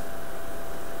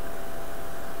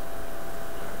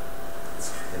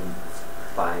 And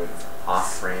buy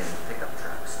off-brand pickup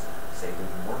trucks, save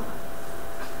even more money.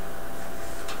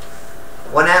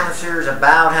 1 atmosphere is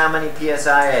about how many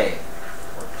PSIA?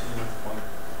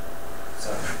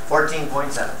 14.7.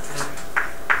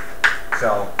 14.7.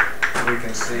 So we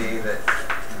can see that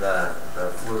the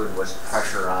fluid was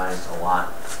pressurized a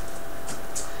lot.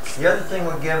 The other thing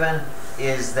we're given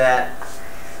is that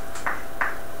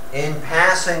in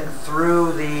passing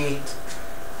through the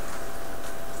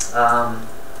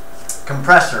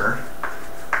compressor,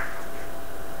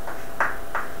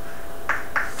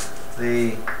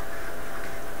 the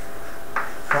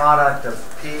product of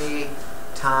P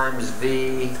times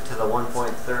V to the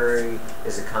 1.30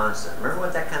 is a constant. Remember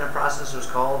what that kind of process was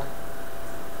called?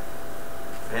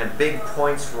 And big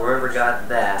points for whoever got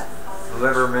that.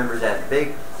 Whoever remembers that.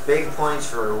 Big points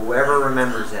for whoever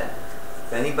remembers that.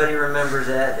 If anybody remembers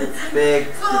that, it's big.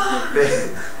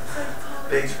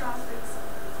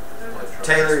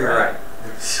 Taylor, you're right.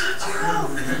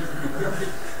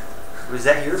 Was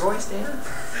that your voice, Dan?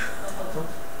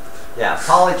 Yeah,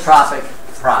 polytropic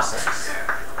process.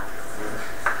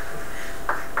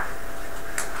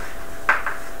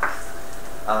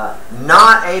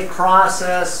 Not a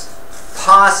process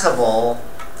possible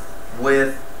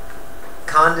with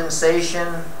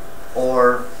condensation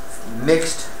or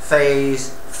mixed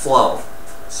phase flow.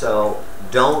 So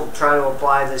don't try to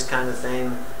apply this kind of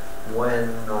thing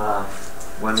when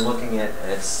looking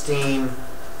at steam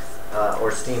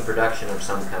or steam production of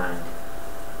some kind.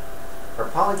 Are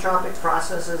polytropic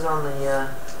processes on the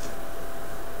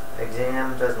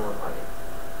exam? Doesn't look like it.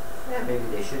 Yeah, maybe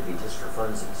they should be just for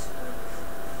funsies.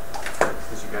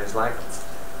 Because you guys like them.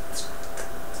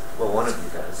 Well, one of you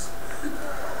does.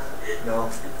 No?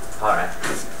 Alright.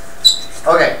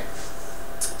 Okay.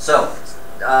 So,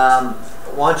 I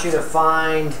want you to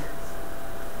find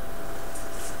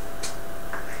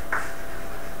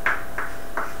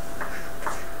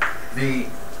the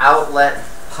outlet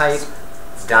pipe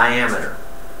diameter.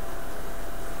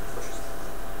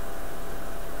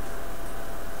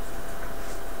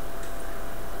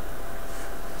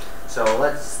 So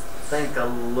let's think a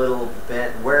little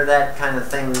bit where that kind of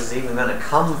thing is even going to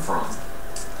come from.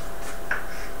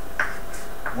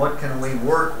 What can we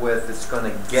work with that's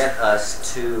going to get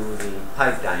us to the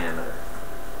pipe diameter?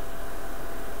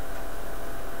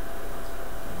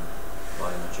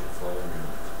 Volumetric flow and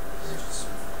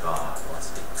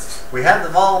velocity. We have the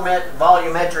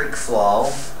volumetric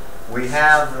flow. We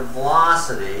have the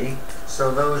velocity.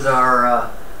 So those are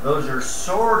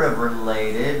sort of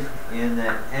related in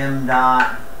that m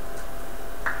dot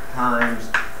times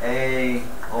A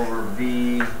over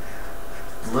V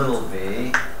little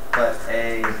v, but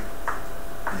A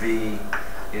V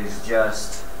is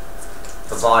just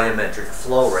the volumetric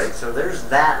flow rate. So there's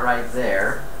that right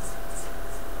there.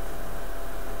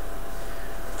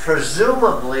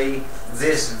 Presumably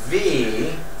this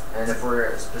V, and if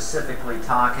we're specifically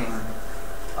talking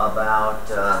about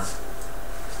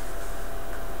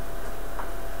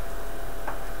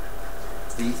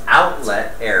the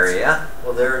outlet area,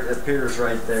 well, there it appears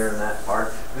right there in that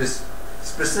part. This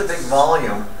specific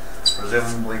volume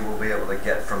presumably we'll be able to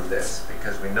get from this,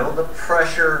 because we know the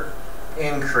pressure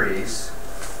increase,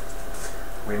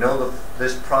 we know that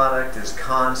this product is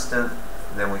constant,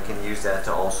 then we can use that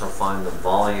to also find the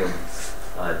volume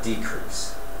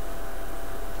decrease.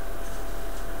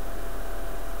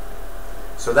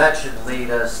 So that should lead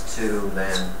us to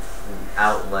then the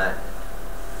outlet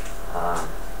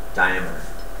diameter.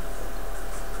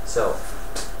 So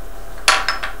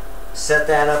set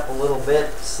that up a little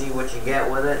bit, see what you get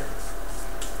with it.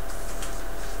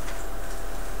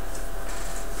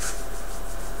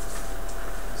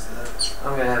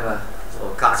 I'm going to have a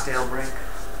little cocktail break.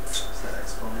 Is that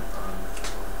exponent on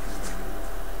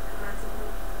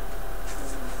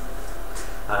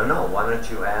I don't know, why don't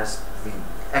you ask the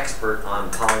expert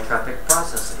on polytropic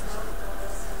processes?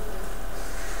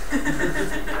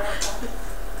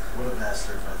 Would have asked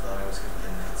her if I thought I was going to get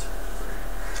an answer.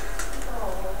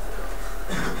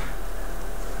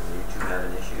 You two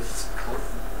having issues?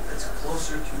 It's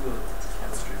closer to a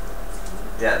chemistry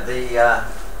problem. Yeah,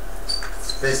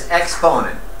 this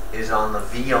exponent is on the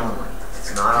V only.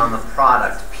 It's not on the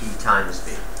product P times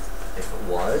V. If it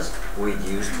was, we'd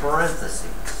use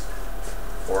parentheses.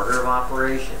 Order of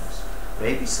operations.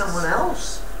 Maybe someone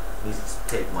else needs to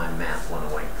take my Math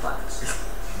 108 class.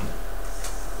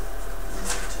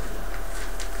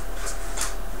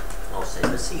 I'll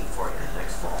save a seat for you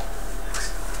next fall.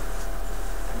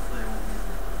 Hopefully it won't be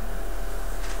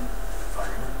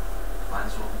fireman. Might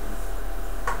as well be.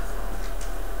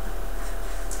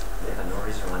 Yeah, no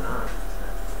reason why not.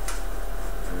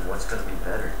 I mean, what's going to be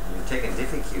better? You're taking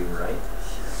DiffyQ, right?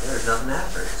 Yeah, there's nothing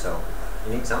after it, so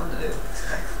you need something to do.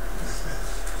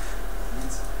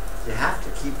 You have to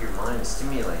keep your mind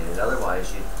stimulated,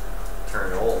 otherwise you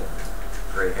turn old,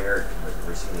 gray-haired with a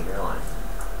receding hairline.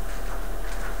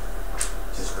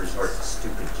 Just resort to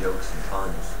stupid jokes and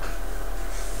puns.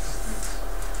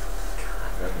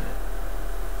 God, doesn't it?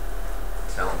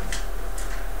 Tell me.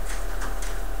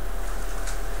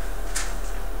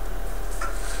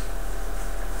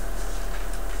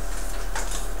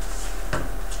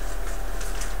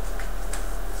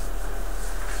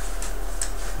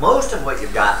 Most of what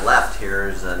you've got left here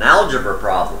is an algebra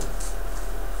problem.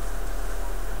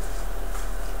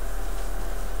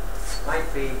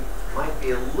 Might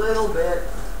be a little bit.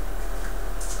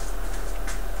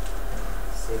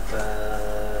 See if,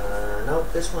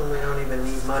 nope, this one we don't even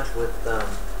need much with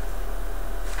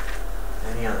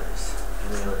any other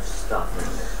stuff in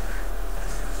there.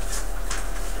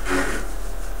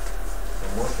 So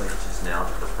mostly it's just an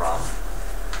algebra problem.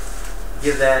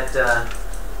 Give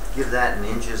that in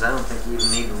inches. I don't think you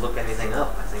even need to look anything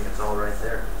up. I think it's all right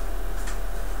there.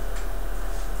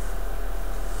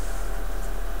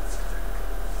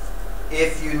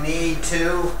 If you need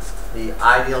to, the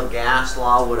ideal gas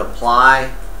law would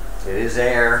apply. It is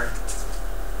air,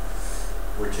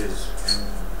 which is, as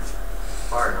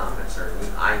far as I'm concerned,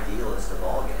 the idealist of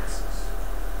all gases.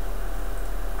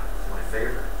 My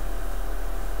favorite.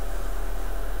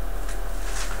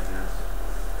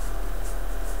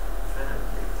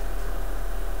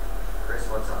 Chris,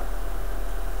 what's up?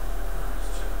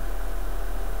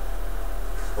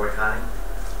 Boycotting?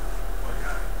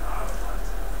 Boycotting. No, I don't want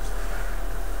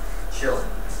to.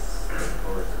 Chilling.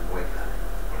 Or is it boycotting?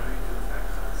 What do we do with that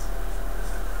concept? What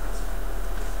is that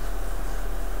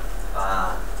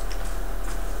concept?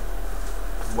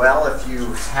 Well, if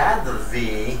you had the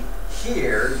V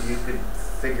here, you could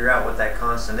figure out what that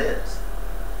constant is.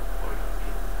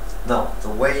 No, the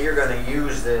way you're going to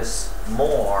use this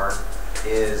more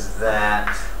is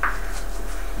that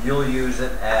you'll use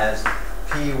it as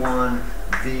P1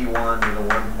 V1 to the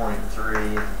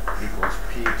 1.3 equals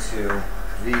P2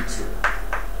 V2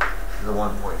 to the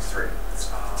 1.3.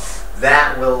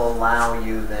 That will allow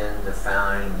you then to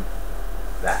find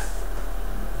that.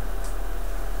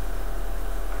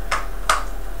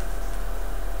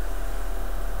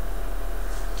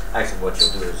 Actually, what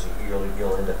you'll do is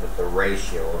you'll end up with the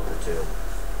ratio of the two.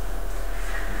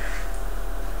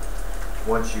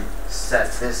 Once you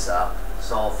set this up,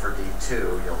 solve for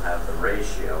D2, you'll have the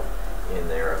ratio in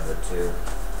there of the two.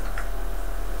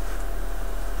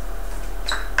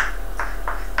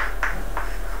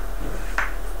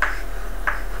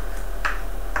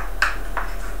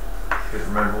 Because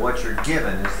remember, what you're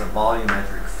given is the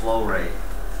volumetric flow rate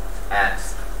at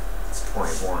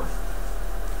point 1.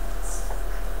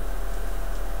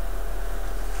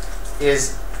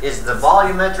 Is the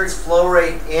volumetric flow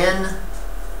rate in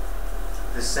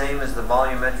the same as the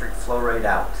volumetric flow rate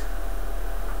out?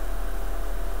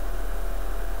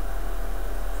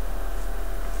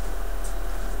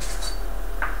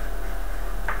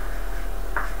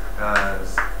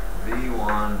 Does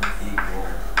V1 equal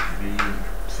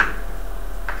V2?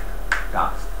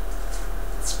 Got it.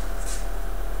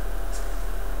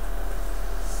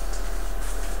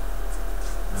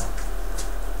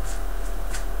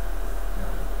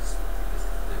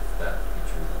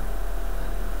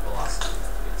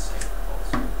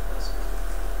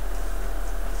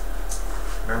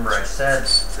 Remember, I said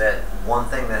that one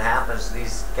thing that happens to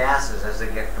these gases as they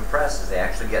get compressed is they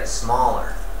actually get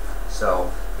smaller.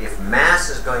 So if mass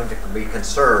is going to be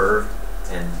conserved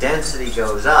and density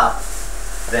goes up,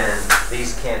 then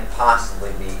these can't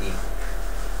possibly be equal.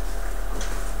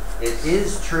 It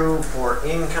is true for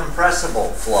incompressible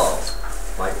flow,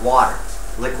 like water,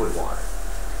 liquid water.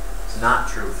 It's not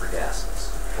true for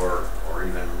gases, or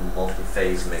even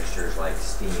multi-phase mixtures like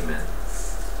steam and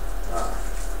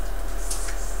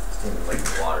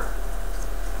liquid water.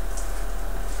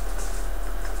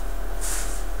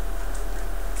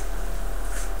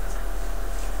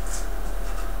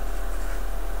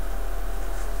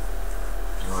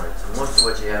 Alright, so most of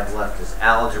what you have left is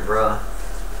algebra.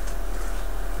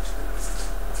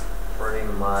 pretty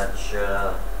much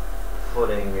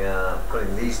putting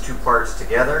these two parts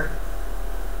together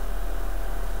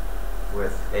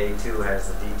with A2 has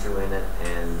the D2 in it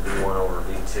and V1 over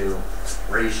V2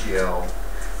 ratio.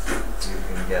 You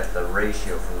can get the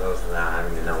ratio from those without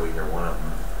having to know either one of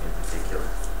them in particular.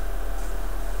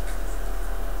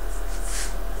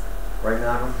 Right,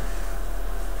 Malcolm?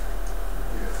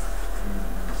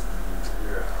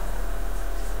 Yeah.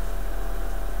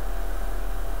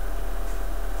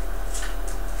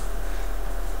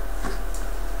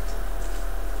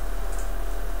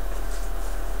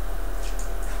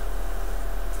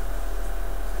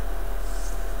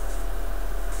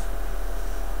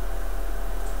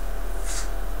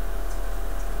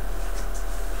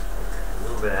 A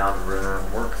little bit of algebra,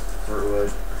 work through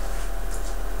it.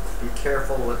 Be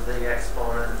careful with the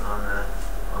exponent on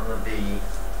the V.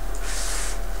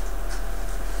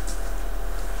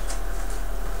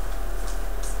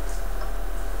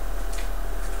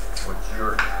 What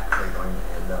you're actually going to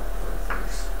end up with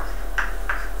is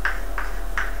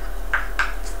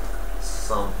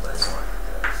something like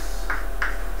this.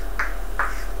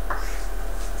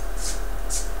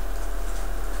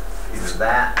 Either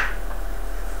that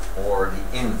or the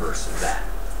inverse of that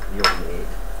you'll need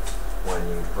when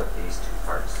you put these two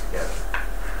parts together.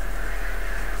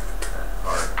 That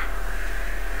part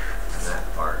and that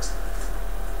part.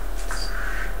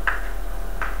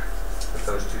 Put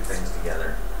those two things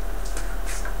together.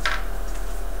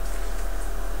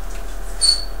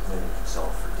 And then you can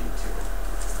solve for D2.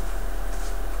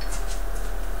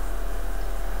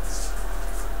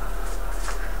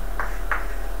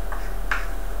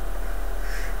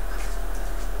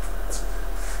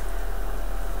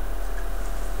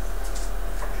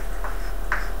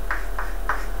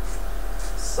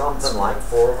 Something like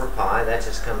 4 over pi, that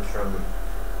just comes from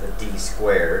the d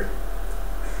squared.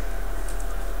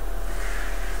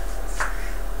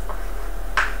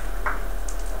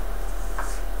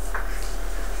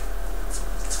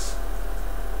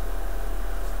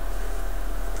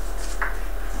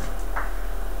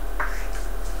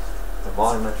 The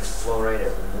volumetric flow rate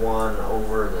at 1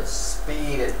 over the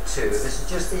speed at 2. This is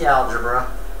just the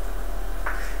algebra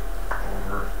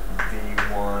over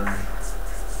V1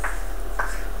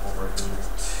 over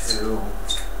V2.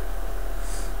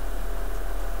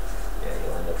 Yeah,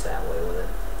 you'll end up that way with it.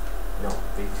 No,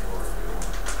 V2 over V1.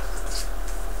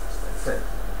 So that's it.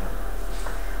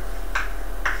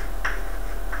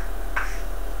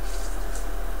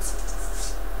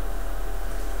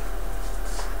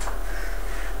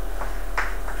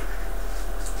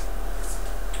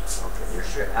 Okay,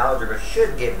 your algebra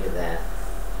should give you that.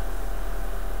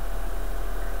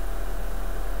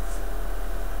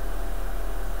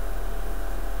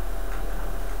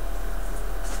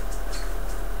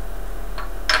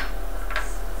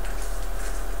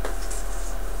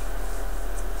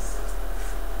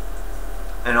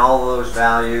 And all those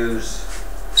values,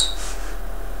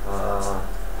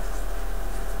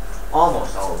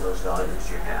 almost all of those values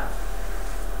you have.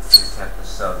 You just have to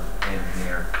sub in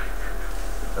here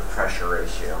the pressure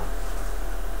ratio.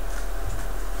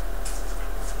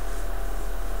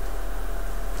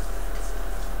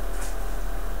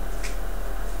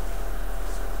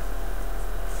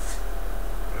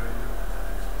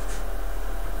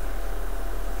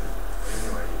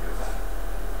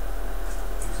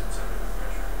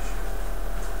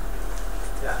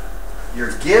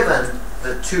 You're given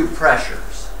the two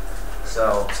pressures.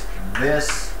 So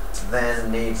this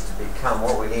then needs to become,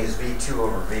 what we need is V2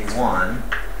 over V1.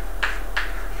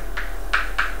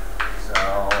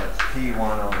 So it's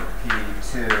P1 over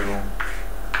P2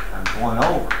 times 1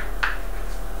 over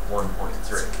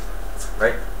 1.3,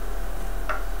 right?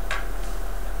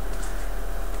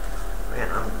 Man,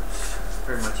 I'm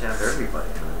pretty much have everybody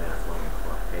in the math 1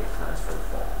 class for the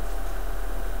fall.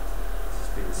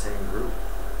 Just be the same group.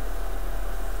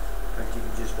 In fact, you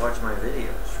can just watch my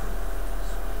videos from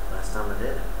last time I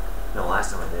did it. No,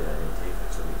 last time I did it, I didn't tape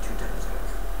it, so it'll be 2 times ago.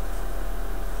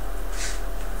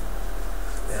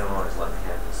 They don't always let me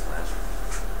have this classroom.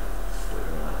 Believe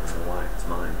it or not, I don't know why. It's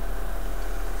mine.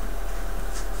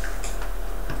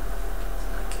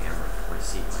 My camera, my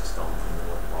seat, my stall, my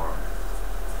bar.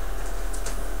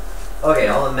 Okay,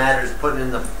 all that matters is putting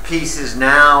in the pieces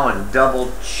now and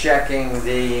double checking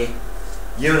the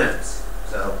units.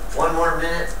 So, 1 more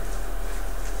minute.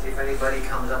 See if anybody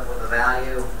comes up with a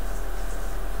value,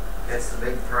 gets the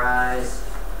big prize.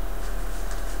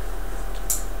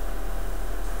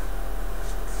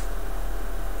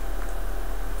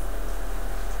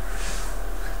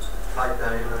 Pipe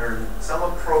diameter, some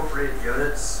appropriate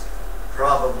units,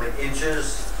 probably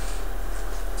inches.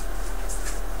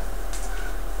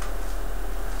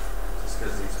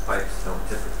 pipes aren't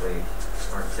typically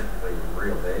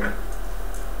real big.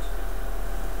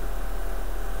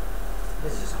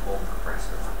 This is just a whole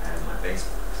compressor I have in my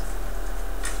basement.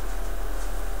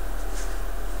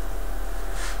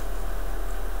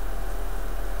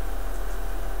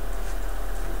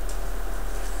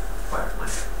 Fire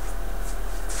plant.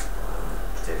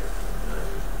 Potato can, I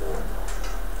use a bowling ball.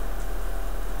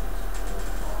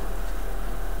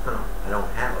 No, I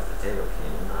don't have a potato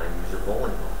cannon. I use a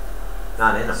bowling ball.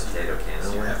 Not in a potato cannon. So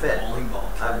It you wouldn't have a fit. bowling ball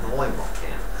I have a cannon. bowling ball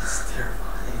cannon. It's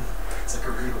terrifying. It's like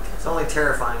a real cannon. It's only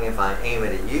terrifying if I aim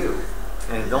it at you.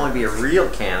 And it'd only be a real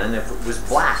cannon if it was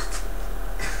black.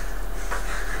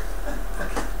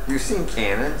 You've seen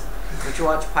cannons. Don't you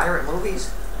watch pirate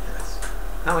movies? Yes.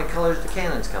 How many colors do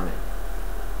cannons come in?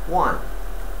 One.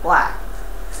 Black.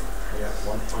 I got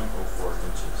 1.04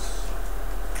 inches.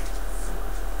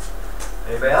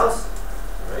 Anybody else?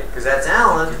 Right? Because that's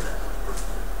Alan. Look at that.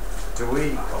 Do we?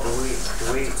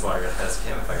 That's why I gotta ask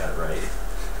him if I got it right.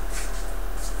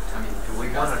 I mean, Do we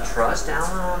want to trust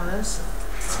Alan on this?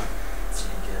 So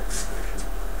you get resolution.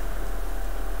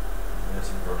 You guys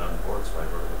can go down the board, so I wrote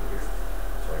it over here.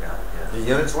 So I got it, The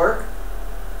yeah. units work?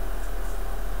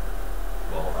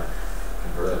 Well, I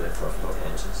converted it roughly to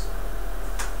inches.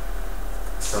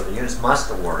 So the units must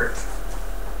have worked.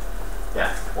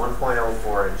 Yeah,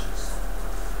 1.04 inches.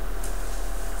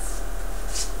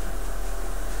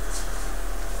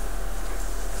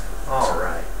 All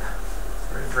right.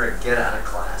 Ready for a get out of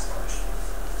class question.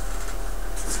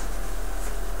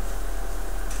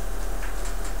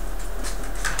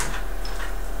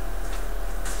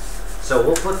 So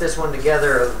we'll put this one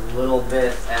together a little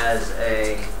bit as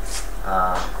a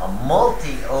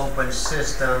multi-open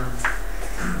system.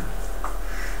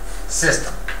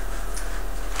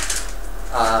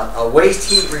 A waste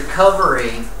heat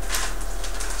recovery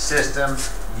system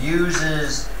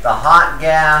uses the hot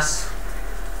gas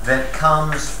that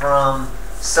comes from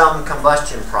some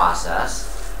combustion process,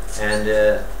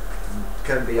 and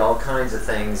could be all kinds of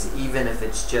things, even if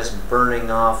it's just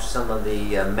burning off some of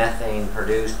the methane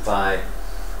produced by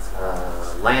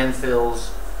landfills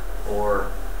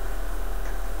or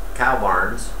cow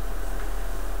barns.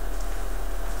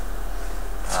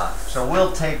 So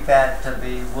we'll take that to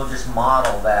be, we'll just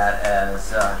model that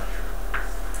as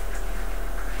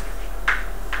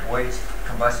waste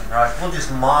combustion process. We'll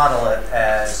just model it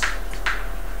as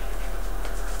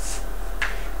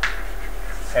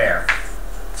air.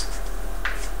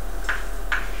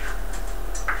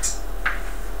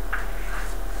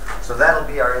 So that'll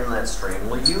be our inlet stream.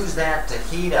 We'll use that to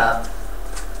heat up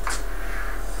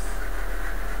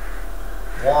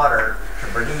water to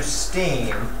produce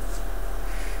steam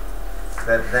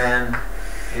that then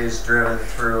is driven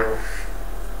through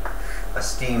a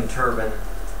steam turbine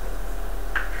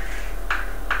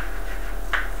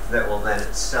that will then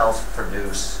itself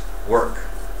produce work.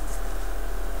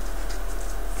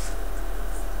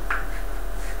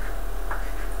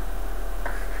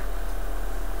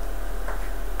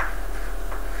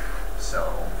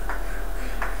 So,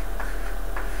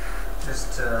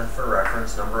 just for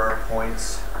reference, number our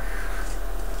points.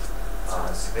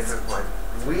 Significant point.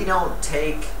 We don't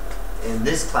take, in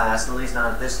this class, at least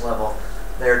not at this level,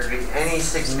 there to be any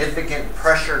significant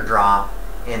pressure drop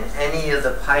in any of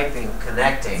the piping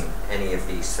connecting any of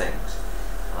these things.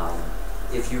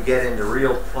 If you get into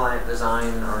real plant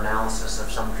design or analysis of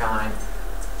some kind,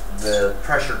 the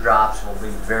pressure drops will be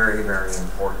very, very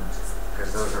important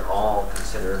because those are all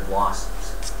considered losses.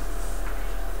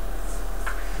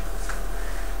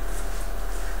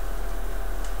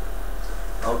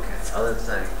 Okay, other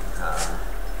thing.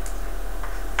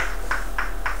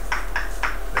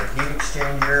 The heat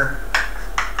exchanger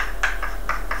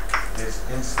is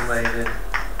insulated,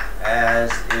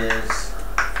 as is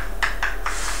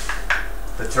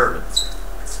the turbines,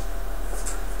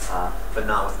 but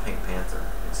not with Pink Panther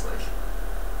insulation.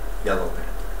 Yellow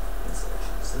Panther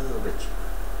insulation. It's a little bit cheaper.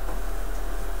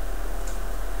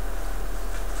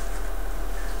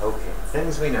 Okay,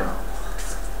 things we know.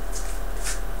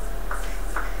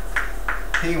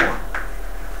 P1,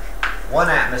 1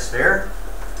 atmosphere,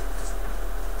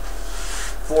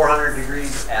 400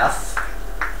 degrees F,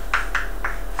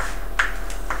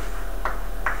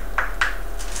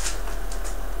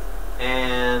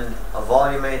 and a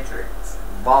volumetric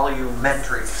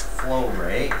flow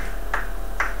rate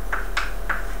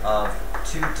of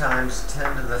 2 times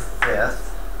 10 to the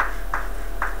 5th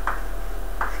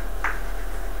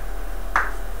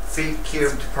feet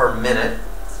cubed per minute.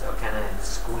 So kind of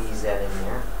squeeze that in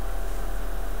there.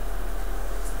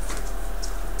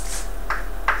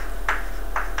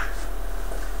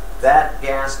 That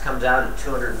gas comes out at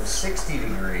 260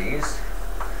 degrees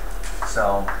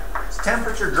So its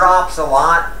temperature drops a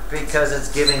lot because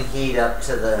it's giving heat up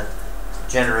to the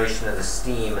generation of the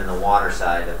steam in the water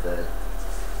side of the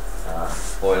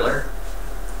boiler.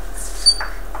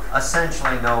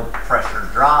 Essentially no pressure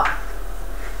drop.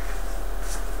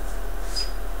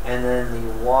 And then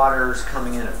the water's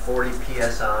coming in at 40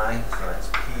 psi, so that's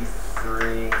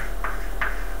P3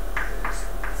 is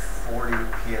 40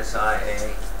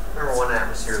 psi. Remember, 1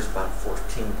 atmosphere is about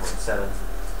 14.7.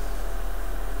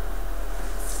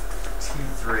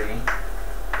 T3,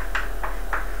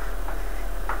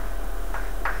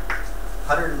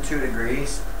 102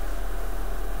 degrees,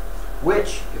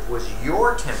 which, if it was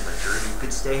your temperature, you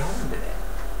could stay home today,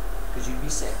 because you'd be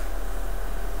sick.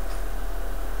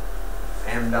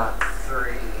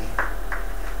 M.3,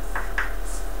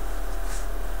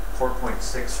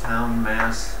 4.6 pound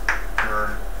mass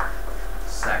per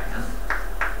second.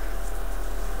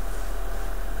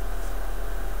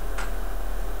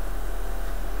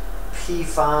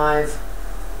 P5,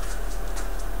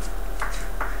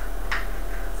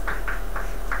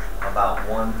 about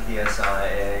 1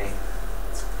 psia,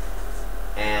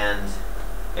 and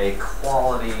a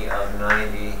quality of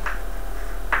 93%.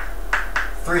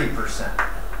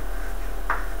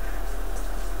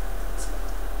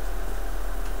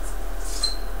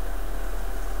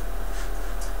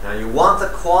 Now you want the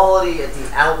quality at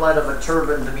the outlet of a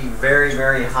turbine to be very,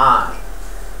 very high,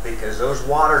 because those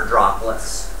water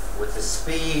droplets, with the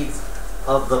speed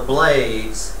of the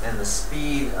blades and the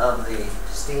speed of the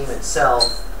steam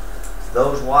itself,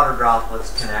 those water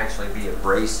droplets can actually be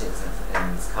abrasive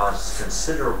and cause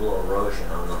considerable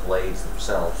erosion on the blades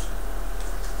themselves.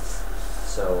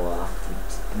 So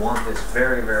you want this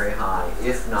very, very high,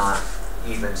 if not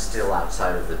even still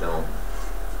outside of the dome.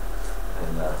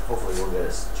 And hopefully we'll get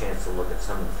a chance to look at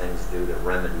some of the things to do to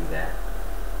remedy that.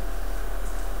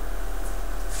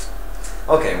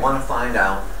 Okay, want to find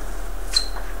out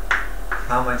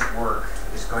how much work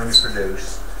is going to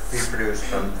be produced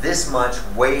from this much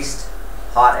waste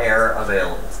hot air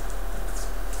available.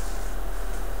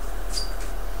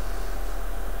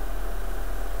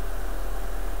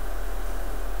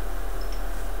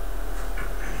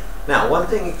 Now, one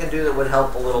thing you can do that would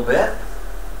help a little bit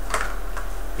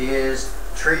is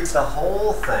treat the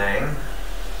whole thing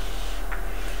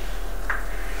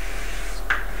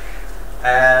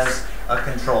as a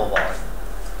control volume.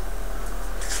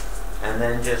 And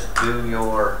then just do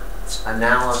your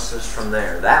analysis from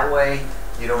there. That way,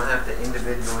 you don't have to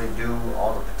individually do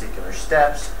all the particular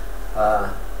steps.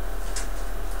 I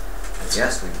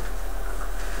guess we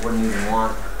wouldn't even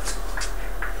want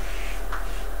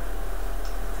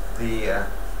the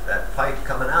that pipe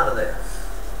coming out of there.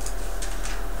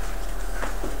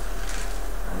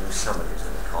 I knew somebody's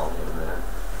going to call me in a minute.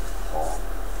 Paul.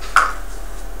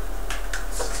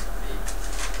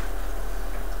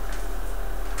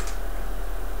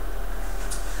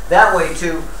 That way,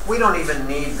 too, we don't even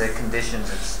need the conditions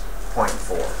at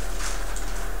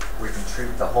 0.4. We can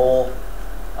treat the whole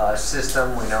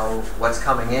system. We know what's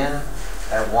coming in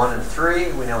at 1 and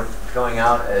 3. We know what's going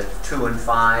out at 2 and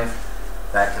 5.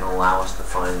 That can allow us to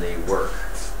find the work.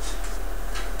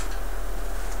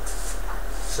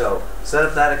 So, set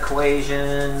up that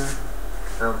equation.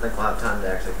 I don't think we'll have time to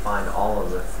actually find all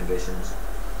of the conditions.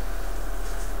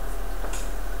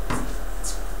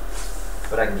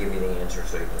 But I can give you the answer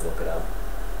so you can look it up.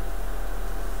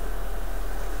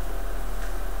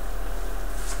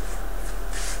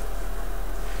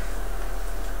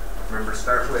 Remember,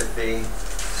 start with the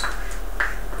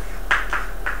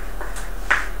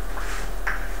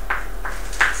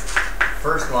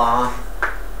first law.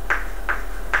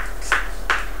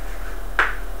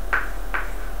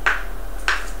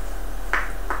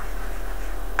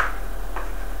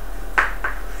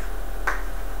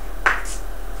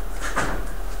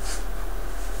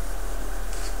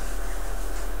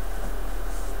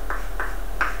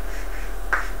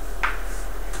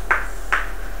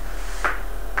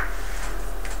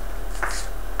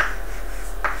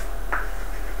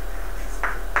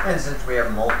 And since we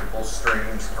have multiple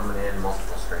streams coming in,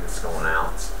 multiple streams going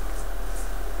out,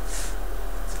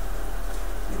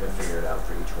 you can figure it out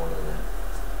for each one of them,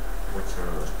 which one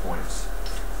of those points.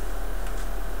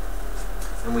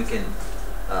 And we can,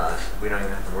 we don't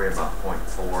even have to worry about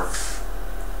 0.4.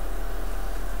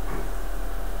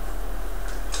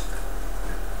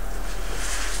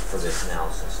 For this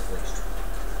analysis, at least.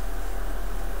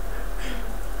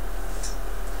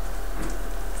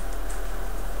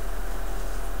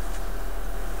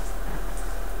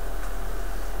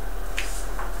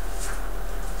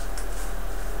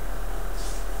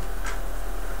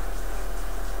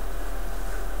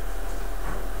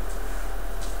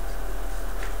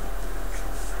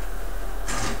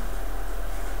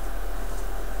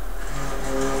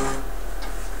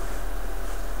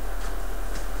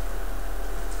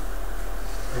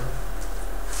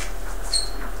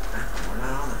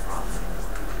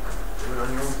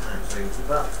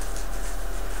 well.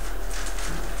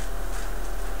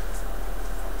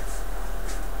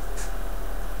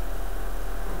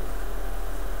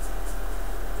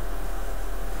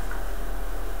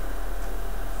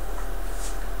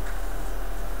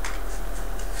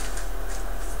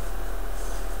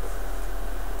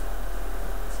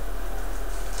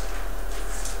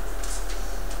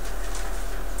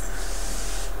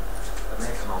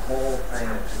 Making the whole thing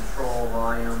a control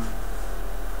volume.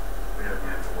 We don't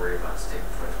have to worry about state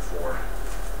point 4.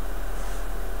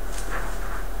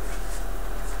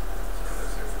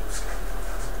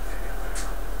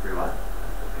 Agree what?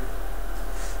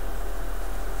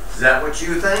 Is that what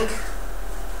you think?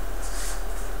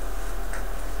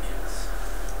 Yes.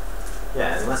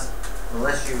 Yeah,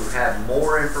 unless you have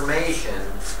more information,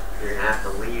 you're gonna have to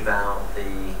leave out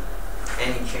any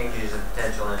changes in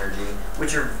potential energy,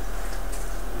 which are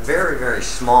very, very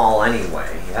small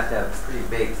anyway. You have to have a pretty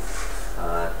big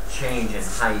change in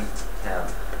height to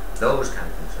have those kind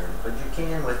of concerns, but you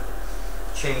can with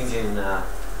change in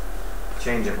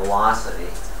velocity.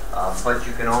 But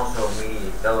you can also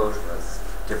mediate those with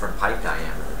different pipe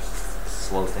diameters.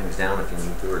 Slow things down if you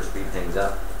need to, or speed things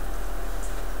up.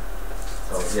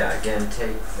 So yeah, again,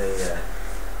 take the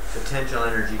potential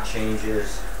energy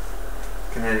changes,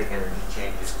 kinetic energy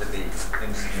changes to be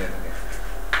insignificant.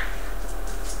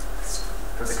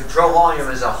 For the control volume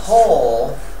as a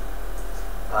whole,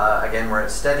 again, we're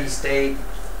at steady state.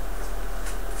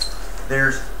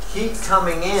 There's heat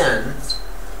coming in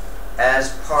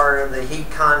as part of the heat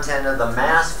content of the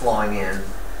mass flowing in,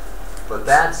 but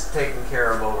that's taken care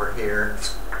of over here.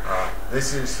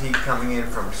 This is heat coming in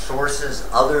from sources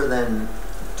other than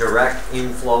direct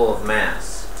inflow of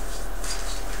mass.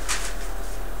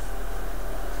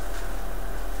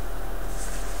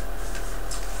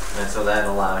 And so that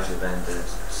allows you then to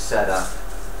set up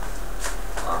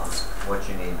what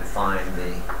you need to find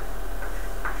the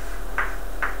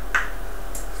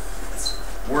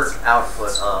work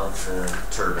output of the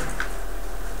turbine.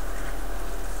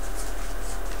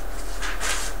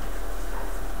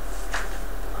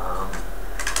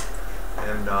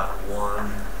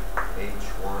 M.1,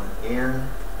 H1 in,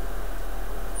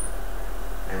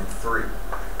 and 3.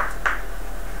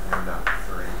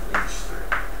 M.3, H3.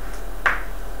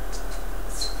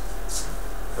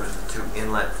 Those are the two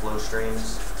inlet flow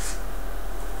streams.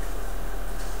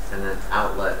 And then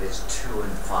outlet is 2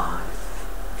 and 5.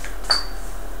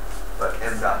 But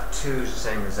M.2 is the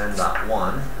same as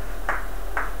M.1.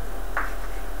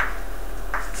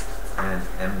 And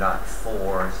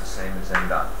M.4 is the same as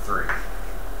M.3.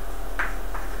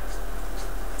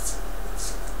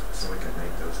 So we can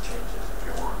make those changes if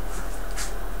you want.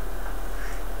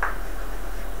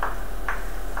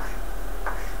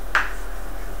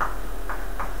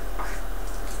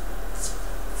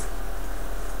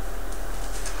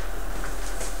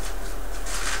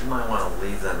 You might want to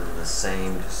leave them the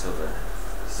same just so the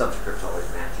subscripts always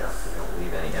match up so you don't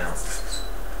leave any out.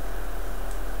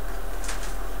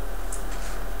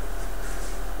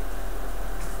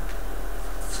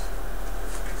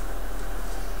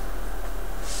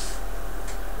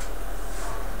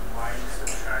 Why are you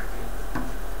subtracting the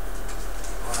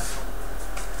last one?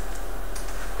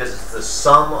 Because it's the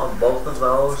sum of both of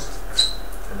those,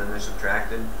 and then they're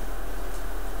subtracted.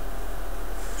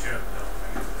 Sure, no,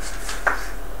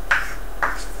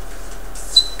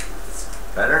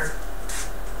 Better?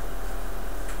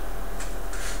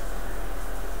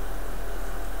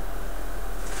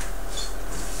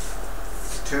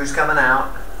 Two's coming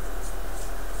out.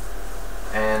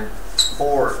 And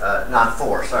 4, not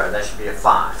 4, sorry, that should be a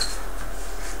 5.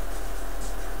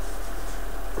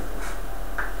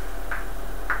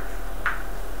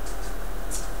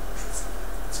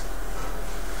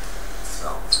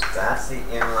 So that's the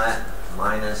inlet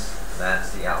minus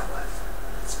that's the outlet.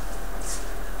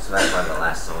 So that's why the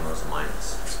last zone was a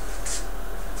minus.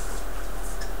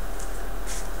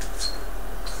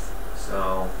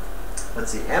 So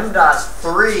let's see,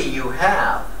 M.3 you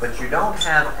have, but you don't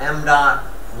have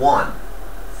M.1.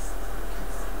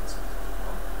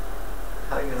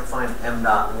 How are you going to find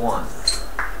M.1?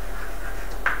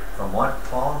 From what,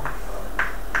 Paul?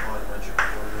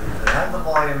 They have the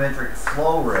volumetric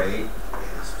flow rate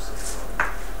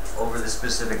over the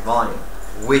specific volume,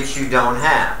 which you don't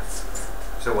have.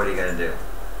 So what are you going to do? We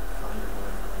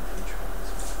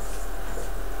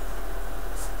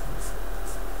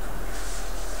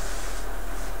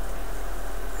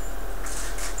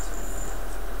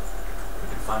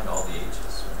can find all the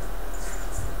H's.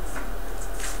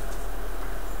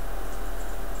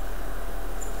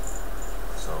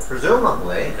 So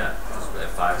presumably, Yeah, at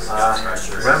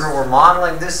 5 remember we're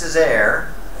modeling this as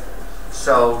air.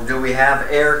 So do we have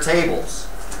air tables?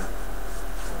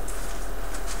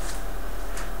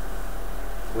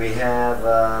 We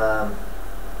have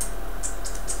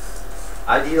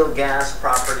ideal gas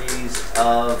properties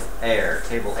of air,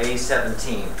 table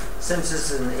A17. Since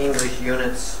this is in English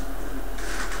units,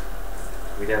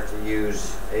 we'd have to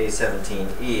use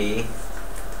A17E.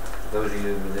 Those of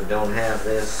you that don't have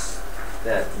this,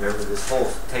 remember this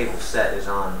whole table set is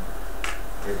online.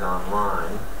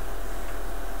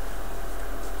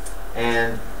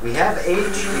 And we have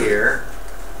H here.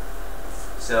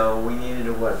 So we needed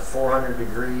a, what, 400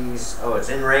 degrees. Oh, it's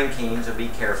in Rankine, so be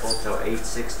careful. So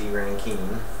 860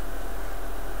 Rankine.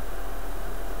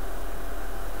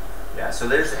 Yeah, so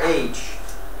there's H,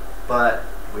 but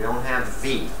we don't have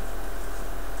V.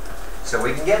 So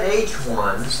we can get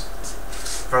H1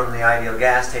 from the ideal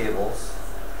gas tables,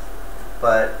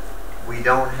 but we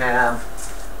don't have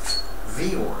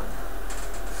V1.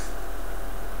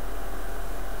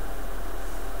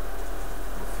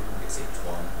 It's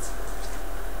H1,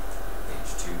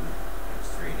 H2,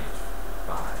 H3, and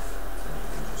H5. Then you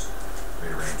can just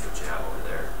rearrange what you have over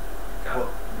there. Got Well,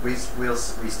 we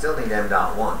still need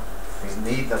M.1. We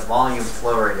need the volume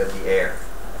flow rate of the air.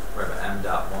 right, but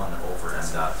M.1 over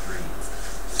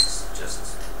M.3 is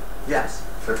just Yes,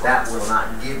 but that will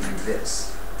not give you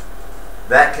this.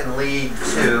 That can lead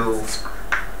to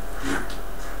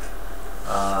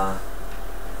I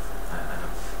know.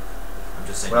 I'm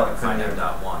just saying Well, you can find can you-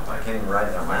 M.1 by I can't even write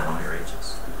it on finding that all one. your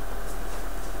H's.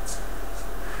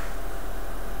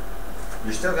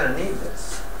 You're still going to need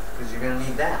this, because you're going to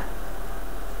need that.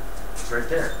 It's right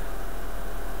there.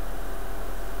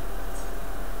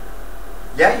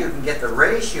 Yeah, you can get the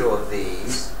ratio of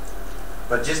these,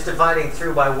 but just dividing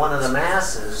through by one of the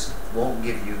masses won't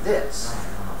give you this. No,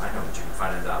 I know, but you can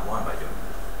find M.1 by doing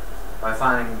By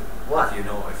finding what? If you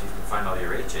can find all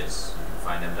your H's, you can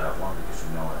find M.1 because you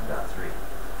know M.3.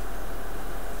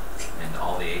 And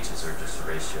all the H's are just a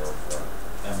ratio of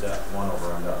M.1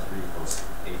 over M.3 equals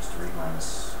H3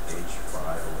 minus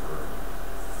H5 over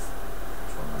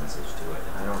H1 minus H2, I I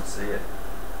think. don't see it.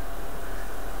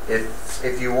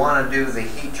 If you want to do the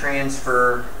heat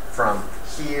transfer from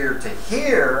here to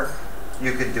here,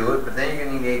 you could do it, but then you're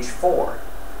going to need H4.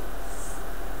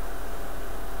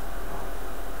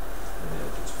 Maybe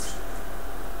that gets pushed.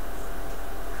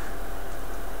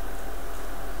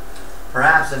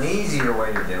 Perhaps an easier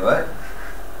way to do it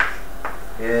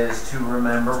is to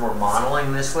remember we're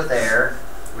modeling this with air,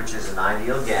 which is an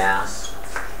ideal gas.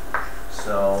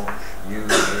 So use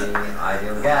the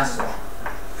ideal gas law.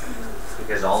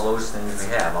 Because all those things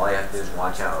we have, all you have to do is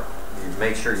watch out. You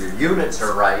make sure your units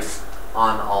are right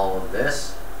on all of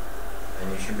this,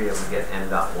 and you should be able to get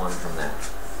M.1 from that.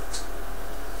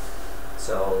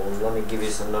 So let me give you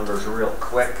some numbers real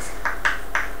quick.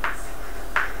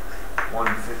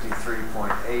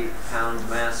 153.8 pounds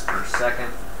mass per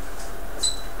second.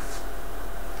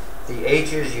 The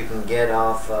H's you can get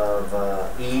off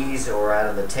of E's or out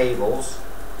of the tables.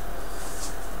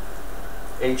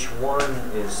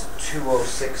 H1 is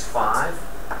 2065.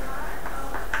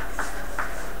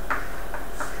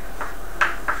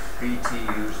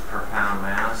 BTUs per pound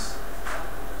mass.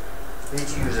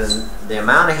 BTUs is the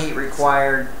amount of heat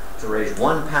required to raise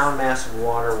 1 pound mass of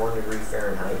water 1 degree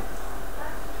Fahrenheit.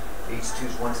 H2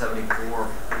 is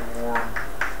 174.4.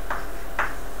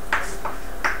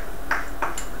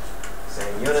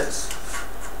 Same units.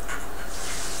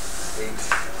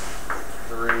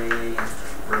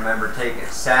 H3, remember take it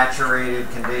saturated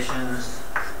conditions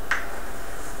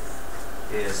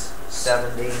is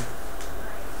 70.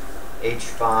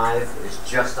 H5 is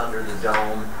just under the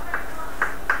dome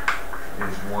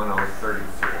is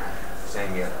 1033.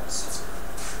 Same units.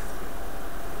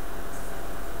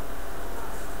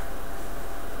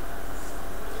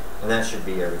 And that should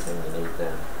be everything you need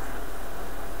then.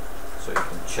 So you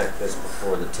can check this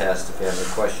before the test. If you have any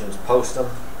questions, post them.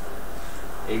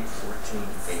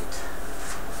 8:14:8.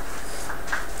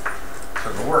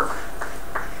 So the work.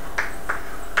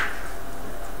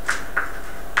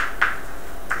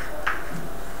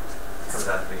 Comes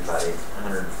out to be about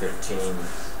 815.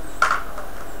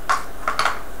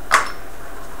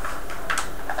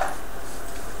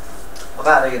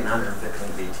 About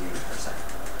 815 BTUs per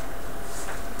second.